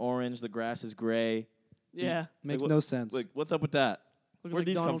freaking orange. The grass is gray. Yeah. Makes what- no sense. Like, what's up with that? Looking Where'd like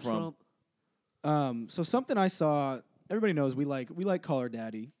these come Donald from? Trump. So something I saw, everybody knows we like Call Her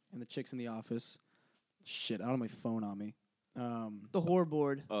Daddy and the chicks in the office. Shit, I don't have my phone on me. The whore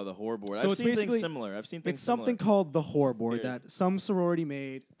board. Oh, the horror board. So I've it's seen things basically- similar. I've seen things It's something called the whore board Here. that some sorority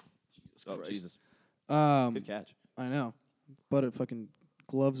made. Oh, Jesus. Um, Good catch. I know, but it fucking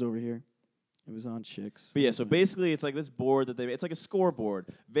gloves over here. It was on chicks. But yeah, so basically it's like this board that it's like a scoreboard.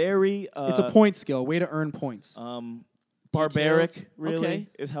 Very It's a point scale, way to earn points. barbaric, Detailed. really, Okay.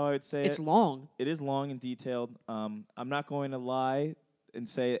 is how I would say It's it. long. It is long and detailed. I'm not going to lie and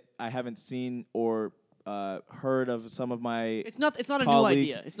say I haven't seen or heard of some of my It's not a new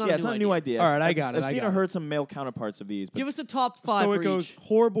colleagues. idea. It's not yeah, a it's new not a idea. new idea. All right, I I've- got it, I've I seen got or it. heard some male counterparts of these. But Give us the top 5 So for it goes each.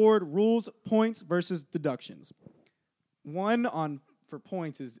 whore board, rules, points versus deductions. One for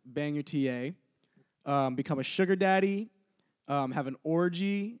points is bang your TA, become a sugar daddy, have an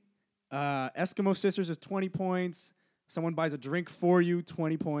orgy, Eskimo sisters is 20 points. Someone buys a drink for you,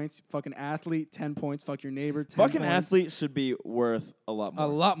 20 points. Fucking athlete, 10 points. Fuck your neighbor, 10 fucking points. athletes should be worth a lot more. A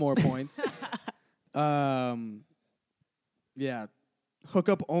lot more points. Yeah.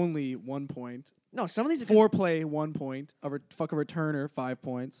 Hookup only, 1 point. No, some of these are Foreplay, 1 point. Fuck a returner, 5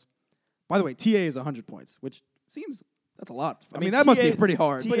 points. By the way, TA is 100 points, which seems that's a lot. I mean, that must be TA pretty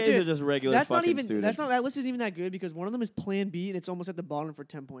hard. TAs dude, are just regular that's not fucking even students. that list isn't even that good because one of them is Plan B and it's almost at the bottom for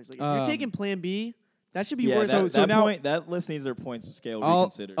 10 points. Like if you're Um, taking Plan B, That should be Yeah, worth that, it. So that now- point, that list needs their points scale I'll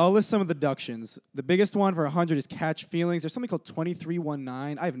reconsidered. list some of the deductions. The biggest one for 100 is catch feelings. There's something called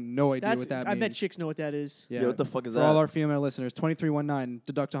 2319. I have no idea what that I means. bet chicks know what that is. Yeah, what the fuck is for that? all our female listeners, 2319,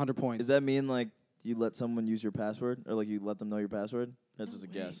 deduct 100 points. Does that mean like you let someone use your password, or like you let them know your password? That's just a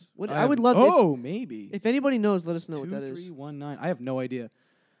guess. What, I would love to. Oh, maybe. If anybody knows, let us know what that is. 2319. I have no idea.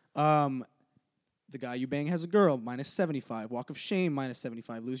 The guy you bang has a girl, minus 75. Walk of shame, minus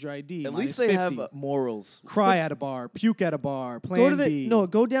 75. Lose your ID, At minus least they 50. have Cry morals. at a bar, puke at a bar, plan Go to the B,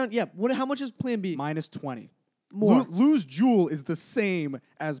 go down. Yeah. What? How much is Plan B? minus 20. More. Lose Jewel is the same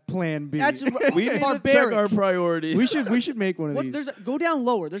as plan B. That's We need to check barbaric. our priorities. we should make one of What, these. go down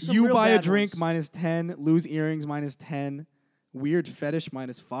lower. There's some You real buy a bad drink, ones. minus 10. Lose earrings, minus 10. Weird fetish,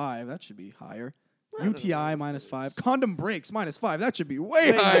 minus 5. That should be higher. UTI, minus 5. Condom breaks, minus 5. That should be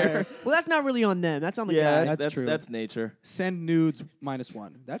way higher. Well, that's not really on them. That's on the yeah, guys. That's true. That's nature. Send nudes, minus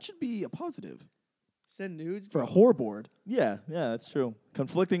 1. That should be a positive Send nudes for a whore board. Yeah, that's true.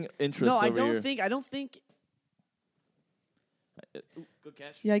 Conflicting interests. No, I over don't here. think. I don't think. Good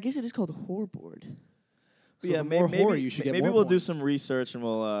catch. Yeah, I guess it is called whore board. So yeah, the more maybe whore, you should get maybe more we'll do points. some research and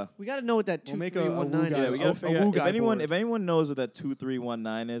we'll. We got to know what that We'll make a 2319 woo Yeah, is. we a gotta figure woo out guy board. if anyone knows what that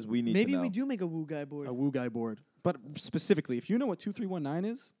 2319 is, we need Maybe to know. we do make a woo guy board. A woo guy board. But specifically, if you know what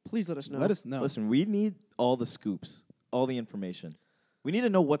 2319 is, Please let us know. let us know. Listen, we need all the scoops, all the information. We need to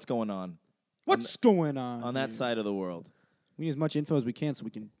know what's going on What's going on that here? side of the world. We need as much info as we can so we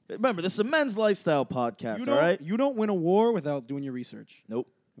can. Remember, this is a men's lifestyle podcast, all right? You don't win a war without doing your research, Nope.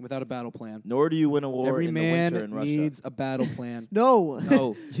 without a battle plan. Nor do you win a war Every in the man winter in Russia. needs a battle plan. No.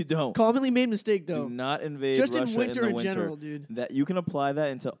 No, you don't. Commonly made mistake though. Do not invade Just Russia in winter the in winter. general, dude. That you can apply that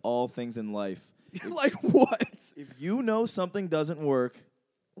into all things in life. Like what? If you know something doesn't work,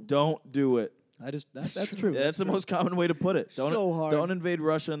 don't do it. That's true. Yeah, that's the most common way to put it. Don't So hard. don't invade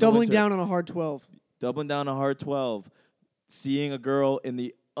Russia in the Doubling winter. down on a hard 12. Doubling down a hard 12. Seeing a girl in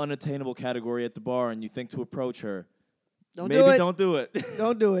the unattainable category at the bar and you think to approach her. Don't Maybe do it. don't do it.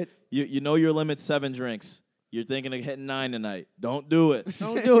 Don't do it. You know your limit's 7 drinks. You're thinking of hitting 9 tonight. Don't do it.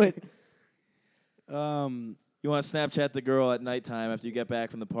 Don't do it. You want to Snapchat the girl at nighttime after you get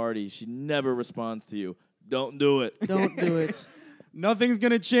back from the party. She never responds to you. Don't do it. Don't do it. Nothing's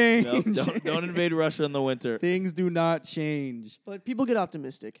gonna change. No, don't invade Russia in the winter. Things do not change. But people get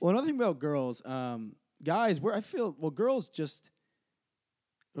optimistic. Well, another thing about girls, guys, girls just.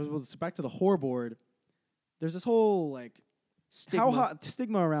 Well, back to the whore board. There's this whole like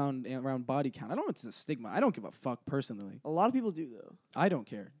stigma around body count. I don't know if it's a stigma. I don't give a fuck personally. A lot of people do though. I don't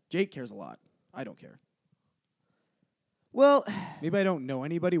care. Jake cares a lot. I don't care. Well, Maybe I don't know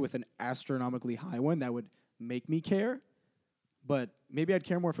anybody with an astronomically high one that would make me care. But maybe I'd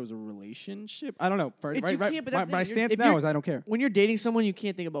care more if it was a relationship. I don't know. you can't, but that's the My thing. stance If now you're- is I don't care. when you're dating someone, you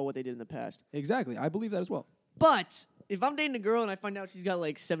can't think about what they did in the past. Exactly. I believe that as well. But if I'm dating a girl and I find out she's got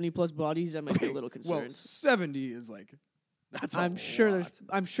like 70 plus bodies, I might be a little Well, concerned. 70 is like that's. I'm sure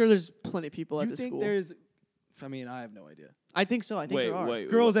there's plenty of people at You the think school. there's? I mean, I have no idea. I think so. I think there are Wait.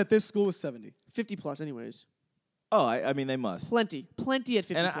 Girls at this school is 70. 50 plus, anyways. Oh, I mean, they must. Plenty at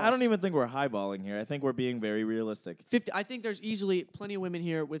 50. And plus. I don't even think we're highballing here. I think we're being very realistic. 50. I think there's easily plenty of women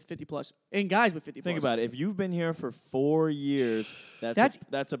here with 50 plus and guys with 50 Think plus. about it. If you've been here for 4 years,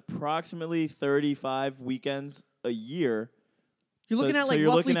 that's approximately 35 weekends a year. You're looking at so like you're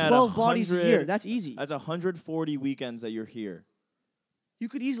roughly looking at 12 bodies a 100 year. That's easy. That's 140 weekends that you're here. You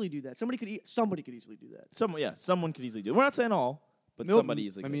could easily do that. Somebody could easily do that. Someone could easily do it. We're not saying all, but somebody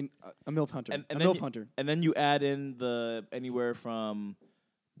easily I could. mean, a MILF hunter. And a then MILF you- hunter. And then you add in the anywhere from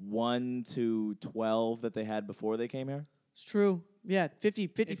 1 to 12 that they had before they came here. It's true. Yeah, 50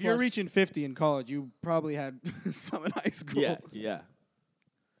 If plus. you're reaching 50 in college, you probably had some in high school. Yeah.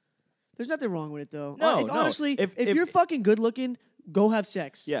 There's nothing wrong with it though. No, If- no. Honestly, If- if you're fucking good looking, go have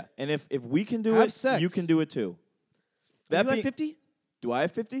sex. Yeah. And if we can do Have it, sex. you can do it too. That That you at 50? Do I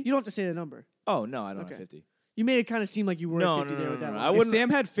have 50? You don't have to say the number. Oh, no, I don't Okay. have 50. You made it kind of seem like you were No, at 50 no, there no, with no, that no. one. I If wouldn't- Sam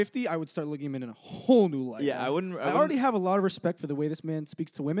had 50, I would start looking him in a whole new light. Yeah, I wouldn't. I already have a lot of respect for the way this man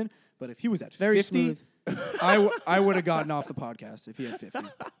speaks to women, but if he was at Very 50, smooth. I would have gotten off the podcast if he had 50.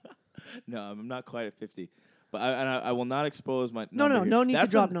 No, I'm not quite at 50. But I will not expose my No, number no, here. no need to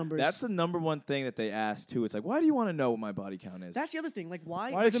That's drop the- numbers. That's the number one thing that they ask too. It's like, why do you want to know what my body count is? That's the other thing. Like,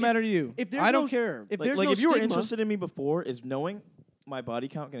 why? Why does it matter to you? If there's I don't no- care. If like, there's no if you were stigma, interested in me before, is knowing my body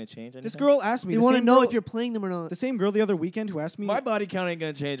count going to change anything? This girl asked me. you the want to same know girl- if you're playing them or not. the same girl the other weekend who asked me. My body count ain't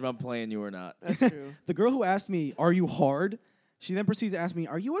going to change if I'm playing you or not. That's true. The girl who asked me, "Are you hard?" She then proceeds to ask me,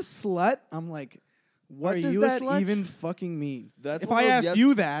 "Are you a slut?" I'm like, What Are does you a that slut? even fucking mean? That's if one I of those asked yes-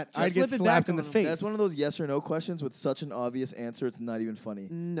 you that, Just I'd get flip it slapped back in the on 'em. face. That's one of those yes or no questions with such an obvious answer. It's not even funny.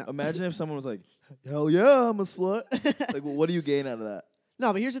 No. Imagine if someone was like, "Hell yeah, I'm a slut." Like, well, what do you gain out of that?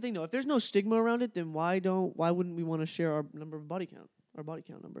 No, but here's the thing though. If there's no stigma around it, then why wouldn't we want to share our body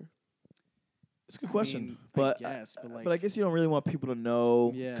count number? It's a good I question, mean, but I guess, but, like, I guess you don't really want people to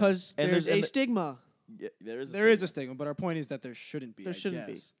know. yeah. Because And there's there's- a and the- stigma. Yeah, there is. There is a stigma, but our point is that there shouldn't be. There I shouldn't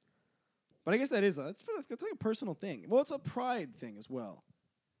be. guess. But I guess that's like a personal thing. Well, it's a pride thing as well.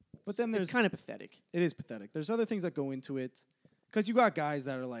 But then there's It's kind of pathetic. it is pathetic. There's other things that go into it, because you got guys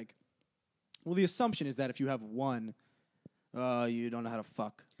that are like, well, the assumption is that if you have one, you don't know how to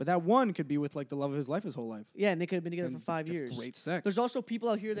fuck. But that one could be with like the love of his life his whole life. Yeah, and they could have been together And for 5 have years. Great sex. There's also people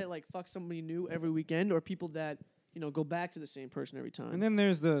out here that like fuck somebody new every weekend, or people that go back to the same person every time. and then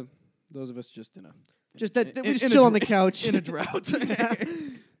there's those of us just in a just that we in just a chill on the dr- couch in a drought.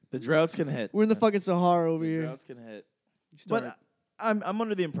 The droughts can hit. We're in the fucking Sahara over The here. droughts can hit. Start- But I'm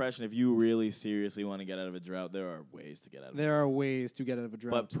under the impression if you really seriously want to get out of a drought, there are ways to get out of it. there are ways to get out of a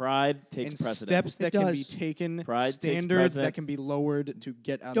drought. But pride takes and precedent. steps that It can be does. taken, Pride takes standards that precedence. can be lowered to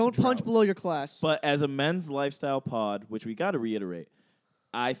get out Don't of the punch drought. below your class. But as a men's lifestyle pod, which we got to reiterate,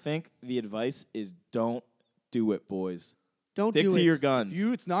 I think the advice is don't do it, boys. Don't Stick do to it. your guns.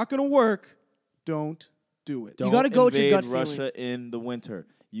 It's not going to work. Don't do it. Don't gotta go with your invade gut Russia in the winter.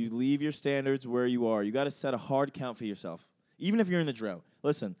 You leave your standards where you are. You got to set a hard count for yourself, even if you're in the drought.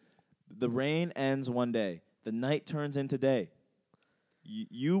 Listen, the rain ends one day. The night turns into day.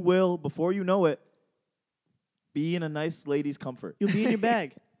 You will, before you know it, be in a nice lady's comfort. You'll be in your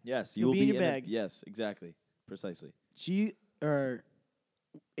bag. Yes, you You'll will be in your a- bag. yes, exactly, precisely.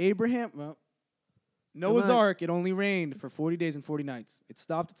 Abraham, well, Noah's on. Ark, it only rained for 40 days and 40 nights. It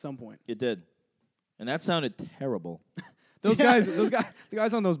stopped at some point. It did, and that sounded terrible. The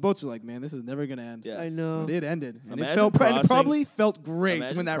guys on those boats were like, man, this is never going to end. Yeah. I know. But it ended. And Imagine it felt and it crossing- probably felt great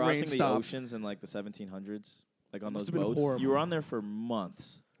Imagine when that rain crossing the stopped. oceans in like the 1700s, like on Must those have been boats. horrible. You were on there for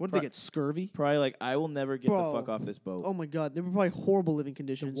months. What did they get, scurvy? Probably like, I will never get Bro. the fuck off this boat. Oh my god, they were probably horrible living The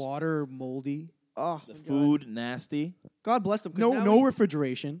conditions. water moldy. Oh, The my God. food nasty. God bless them. 'cause No, now no we-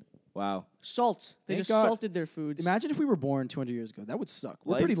 refrigeration. Wow. salt. They Thank just God. salted their foods. Imagine if we were born 200 years ago. That would suck.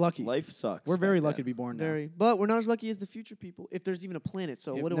 We're Life- pretty lucky. Life sucks. We're very back lucky to then. be born now. Very, but we're not as lucky as the future people. If there's even a planet,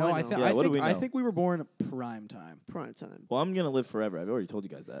 so Yeah, what do no, I know? Yeah, what do we I know? think we were born prime time. Prime time. Well, I'm gonna live forever. I've already told you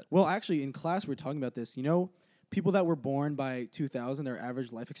guys that. Well, actually, in class, we were talking about this. You know, people that were born by 2000, their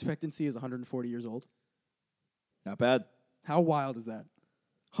average life expectancy is 140 years old. Not bad. How wild is that?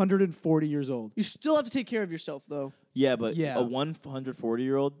 140 years old. You still have to take care of yourself, though. Yeah, but Yeah. a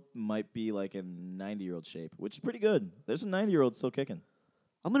 140-year-old might be like a 90-year-old shape, which is pretty good. There's a 90-year-old still kicking.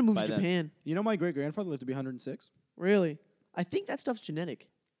 I'm gonna move By to then. Japan. You know, my great grandfather lived to be 106. Really? I think that stuff's genetic.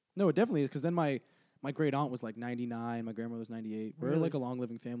 No, it definitely is, because then my great aunt was like 99. My grandmother was 98. We're Really? like a long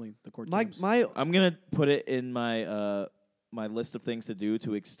living family. The court My camps. my I'm gonna put it in my my list of things to do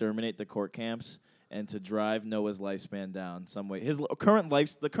to exterminate the court camps and to drive Noah's lifespan down some way.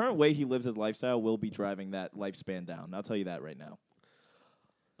 The current way he lives his lifestyle will be driving that lifespan down. I'll tell you that right now.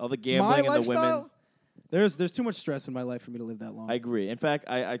 All the gambling and the women. There's too much stress in my life for me to live that long. I agree. In fact,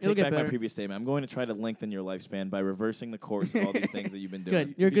 I It'll take get back my better. previous statement. I'm going to try to lengthen your lifespan by reversing the course of all these things that you've been doing.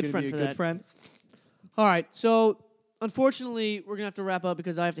 good. You're a You good gonna friend be for a good that. friend. All right. So unfortunately, we're gonna have to wrap up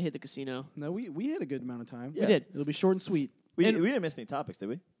because I have to hit the casino. No, we had a good amount of time. Yeah. We did. It'll be short and sweet. We And- didn't miss any topics, did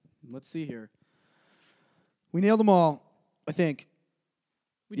we? Let's see here. We nailed them all, I think.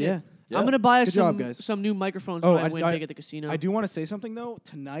 We did. Yeah. Yeah. I'm gonna buy us Good some job, guys. some new microphones Oh, when I I- win I- big at the casino. I do want to say something though.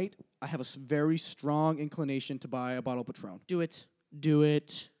 Tonight, I have a very strong inclination to buy a bottle of Patron. Do it. Do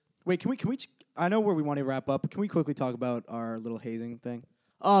it. Wait, can we? I know where we want to wrap up. Can we quickly talk about our little hazing thing?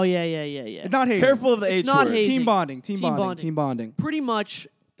 Oh yeah. Not hazing. Careful of the It's H not word. hazing. Team bonding. Team Team bonding. bonding. Team bonding. Pretty much,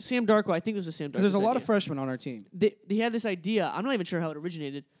 Sam Darko. I think it was a Sam Darko. Because there's a lot of freshmen on our team. They had this idea. I'm not even sure how it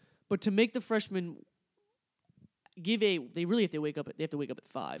originated, but to make the freshmen they really have to wake up at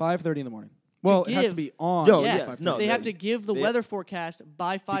 5. 5:30 in the morning. Well, it has to give- be on. Yo, at yeah, yes, 5:30. no, they the- have to give the they- weather forecast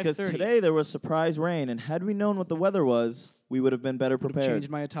by 5:30. Because today there was surprise rain, and had we known what the weather was, we would have been better Would've prepared. changed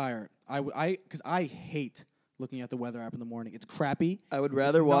my attire. Because I hate looking at the weather app in the morning. It's crappy. I would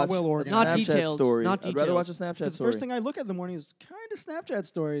rather not watch well a organized. Not Snapchat detailed, story. not I'd rather watch a detailed. Snapchat Because the story. first thing I look at in the morning is kind of Snapchat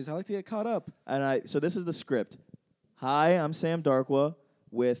stories. I like to get caught up. So this is the script. Hi, I'm Sam Darkwa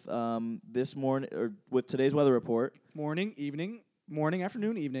with this morning or with today's weather report. Morning, evening, morning,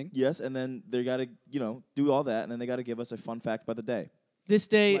 afternoon, evening. Yes, and then they got to do all that, and then they got to give us a fun fact by the day. This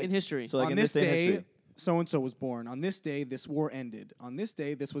day Like- in history. So like On in this day in day, history. so and so was born. On this day, this war ended. On this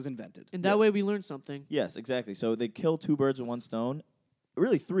day, this was invented. and that way we learn something. Yes, exactly. So they kill 2 birds with 1 stone.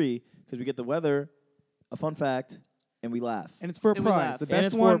 Really 3, because we get the weather a fun fact, and we laugh. And it's for a And we prize. laugh. The And best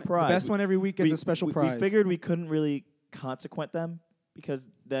it's for one. a prize. The best one every week gets a special prize. We figured we couldn't really consequent them because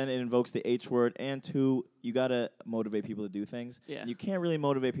then it invokes the H word, and 2, you gotta motivate people to do things. Yeah. And you can't really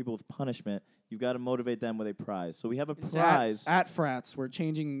motivate people with punishment. You've got to motivate them with a prize. So we have a It's prize. At frats, we're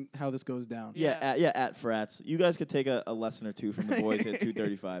changing how this goes down. Yeah. At frats. You guys could take a lesson or two from the boys at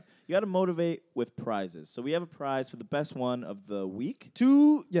 235. You got to motivate with prizes. So we have a prize for the best one of the week.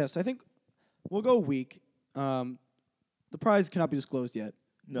 Yes, I think we'll go week. The prize cannot be disclosed yet.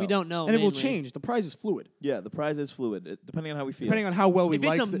 No. We don't know. And it will mainly. change. The prize is fluid. Yeah, the prize is fluid, depending on how we feel. Depending on how well we If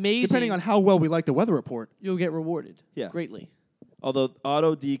it's like amazing- depending on how well we like the weather report. You'll get rewarded. Yeah. Greatly. Although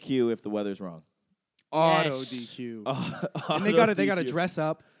auto DQ if the weather's wrong. Auto Yes. DQ. Auto And they gotta DQ. dress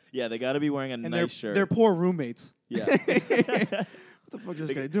up. Yeah, they gotta be wearing a And nice shirt. they're poor roommates. Yeah. What the fuck is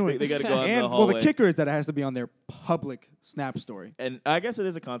this guy doing? They gotta go out in and the well, the hallway. kicker is that it has to be on their public Snap story. And I guess it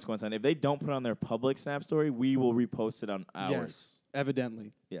is a consequence. And if they don't put it on their public Snap story, we will repost it on ours. Yes,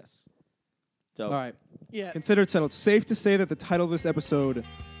 evidently. Yes. So All right. Yeah. Consider it settled. Safe to say that the title of this episode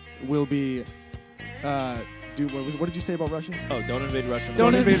will be. What did you say about Russia? Oh, don't invade Russia. in the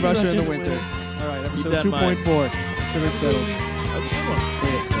Don't winter. invade Russia in the in the winter. winter. All right, Keep episode that in mind. 2.4. Consider it settled. That was a good one.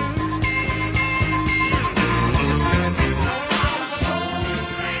 Yes.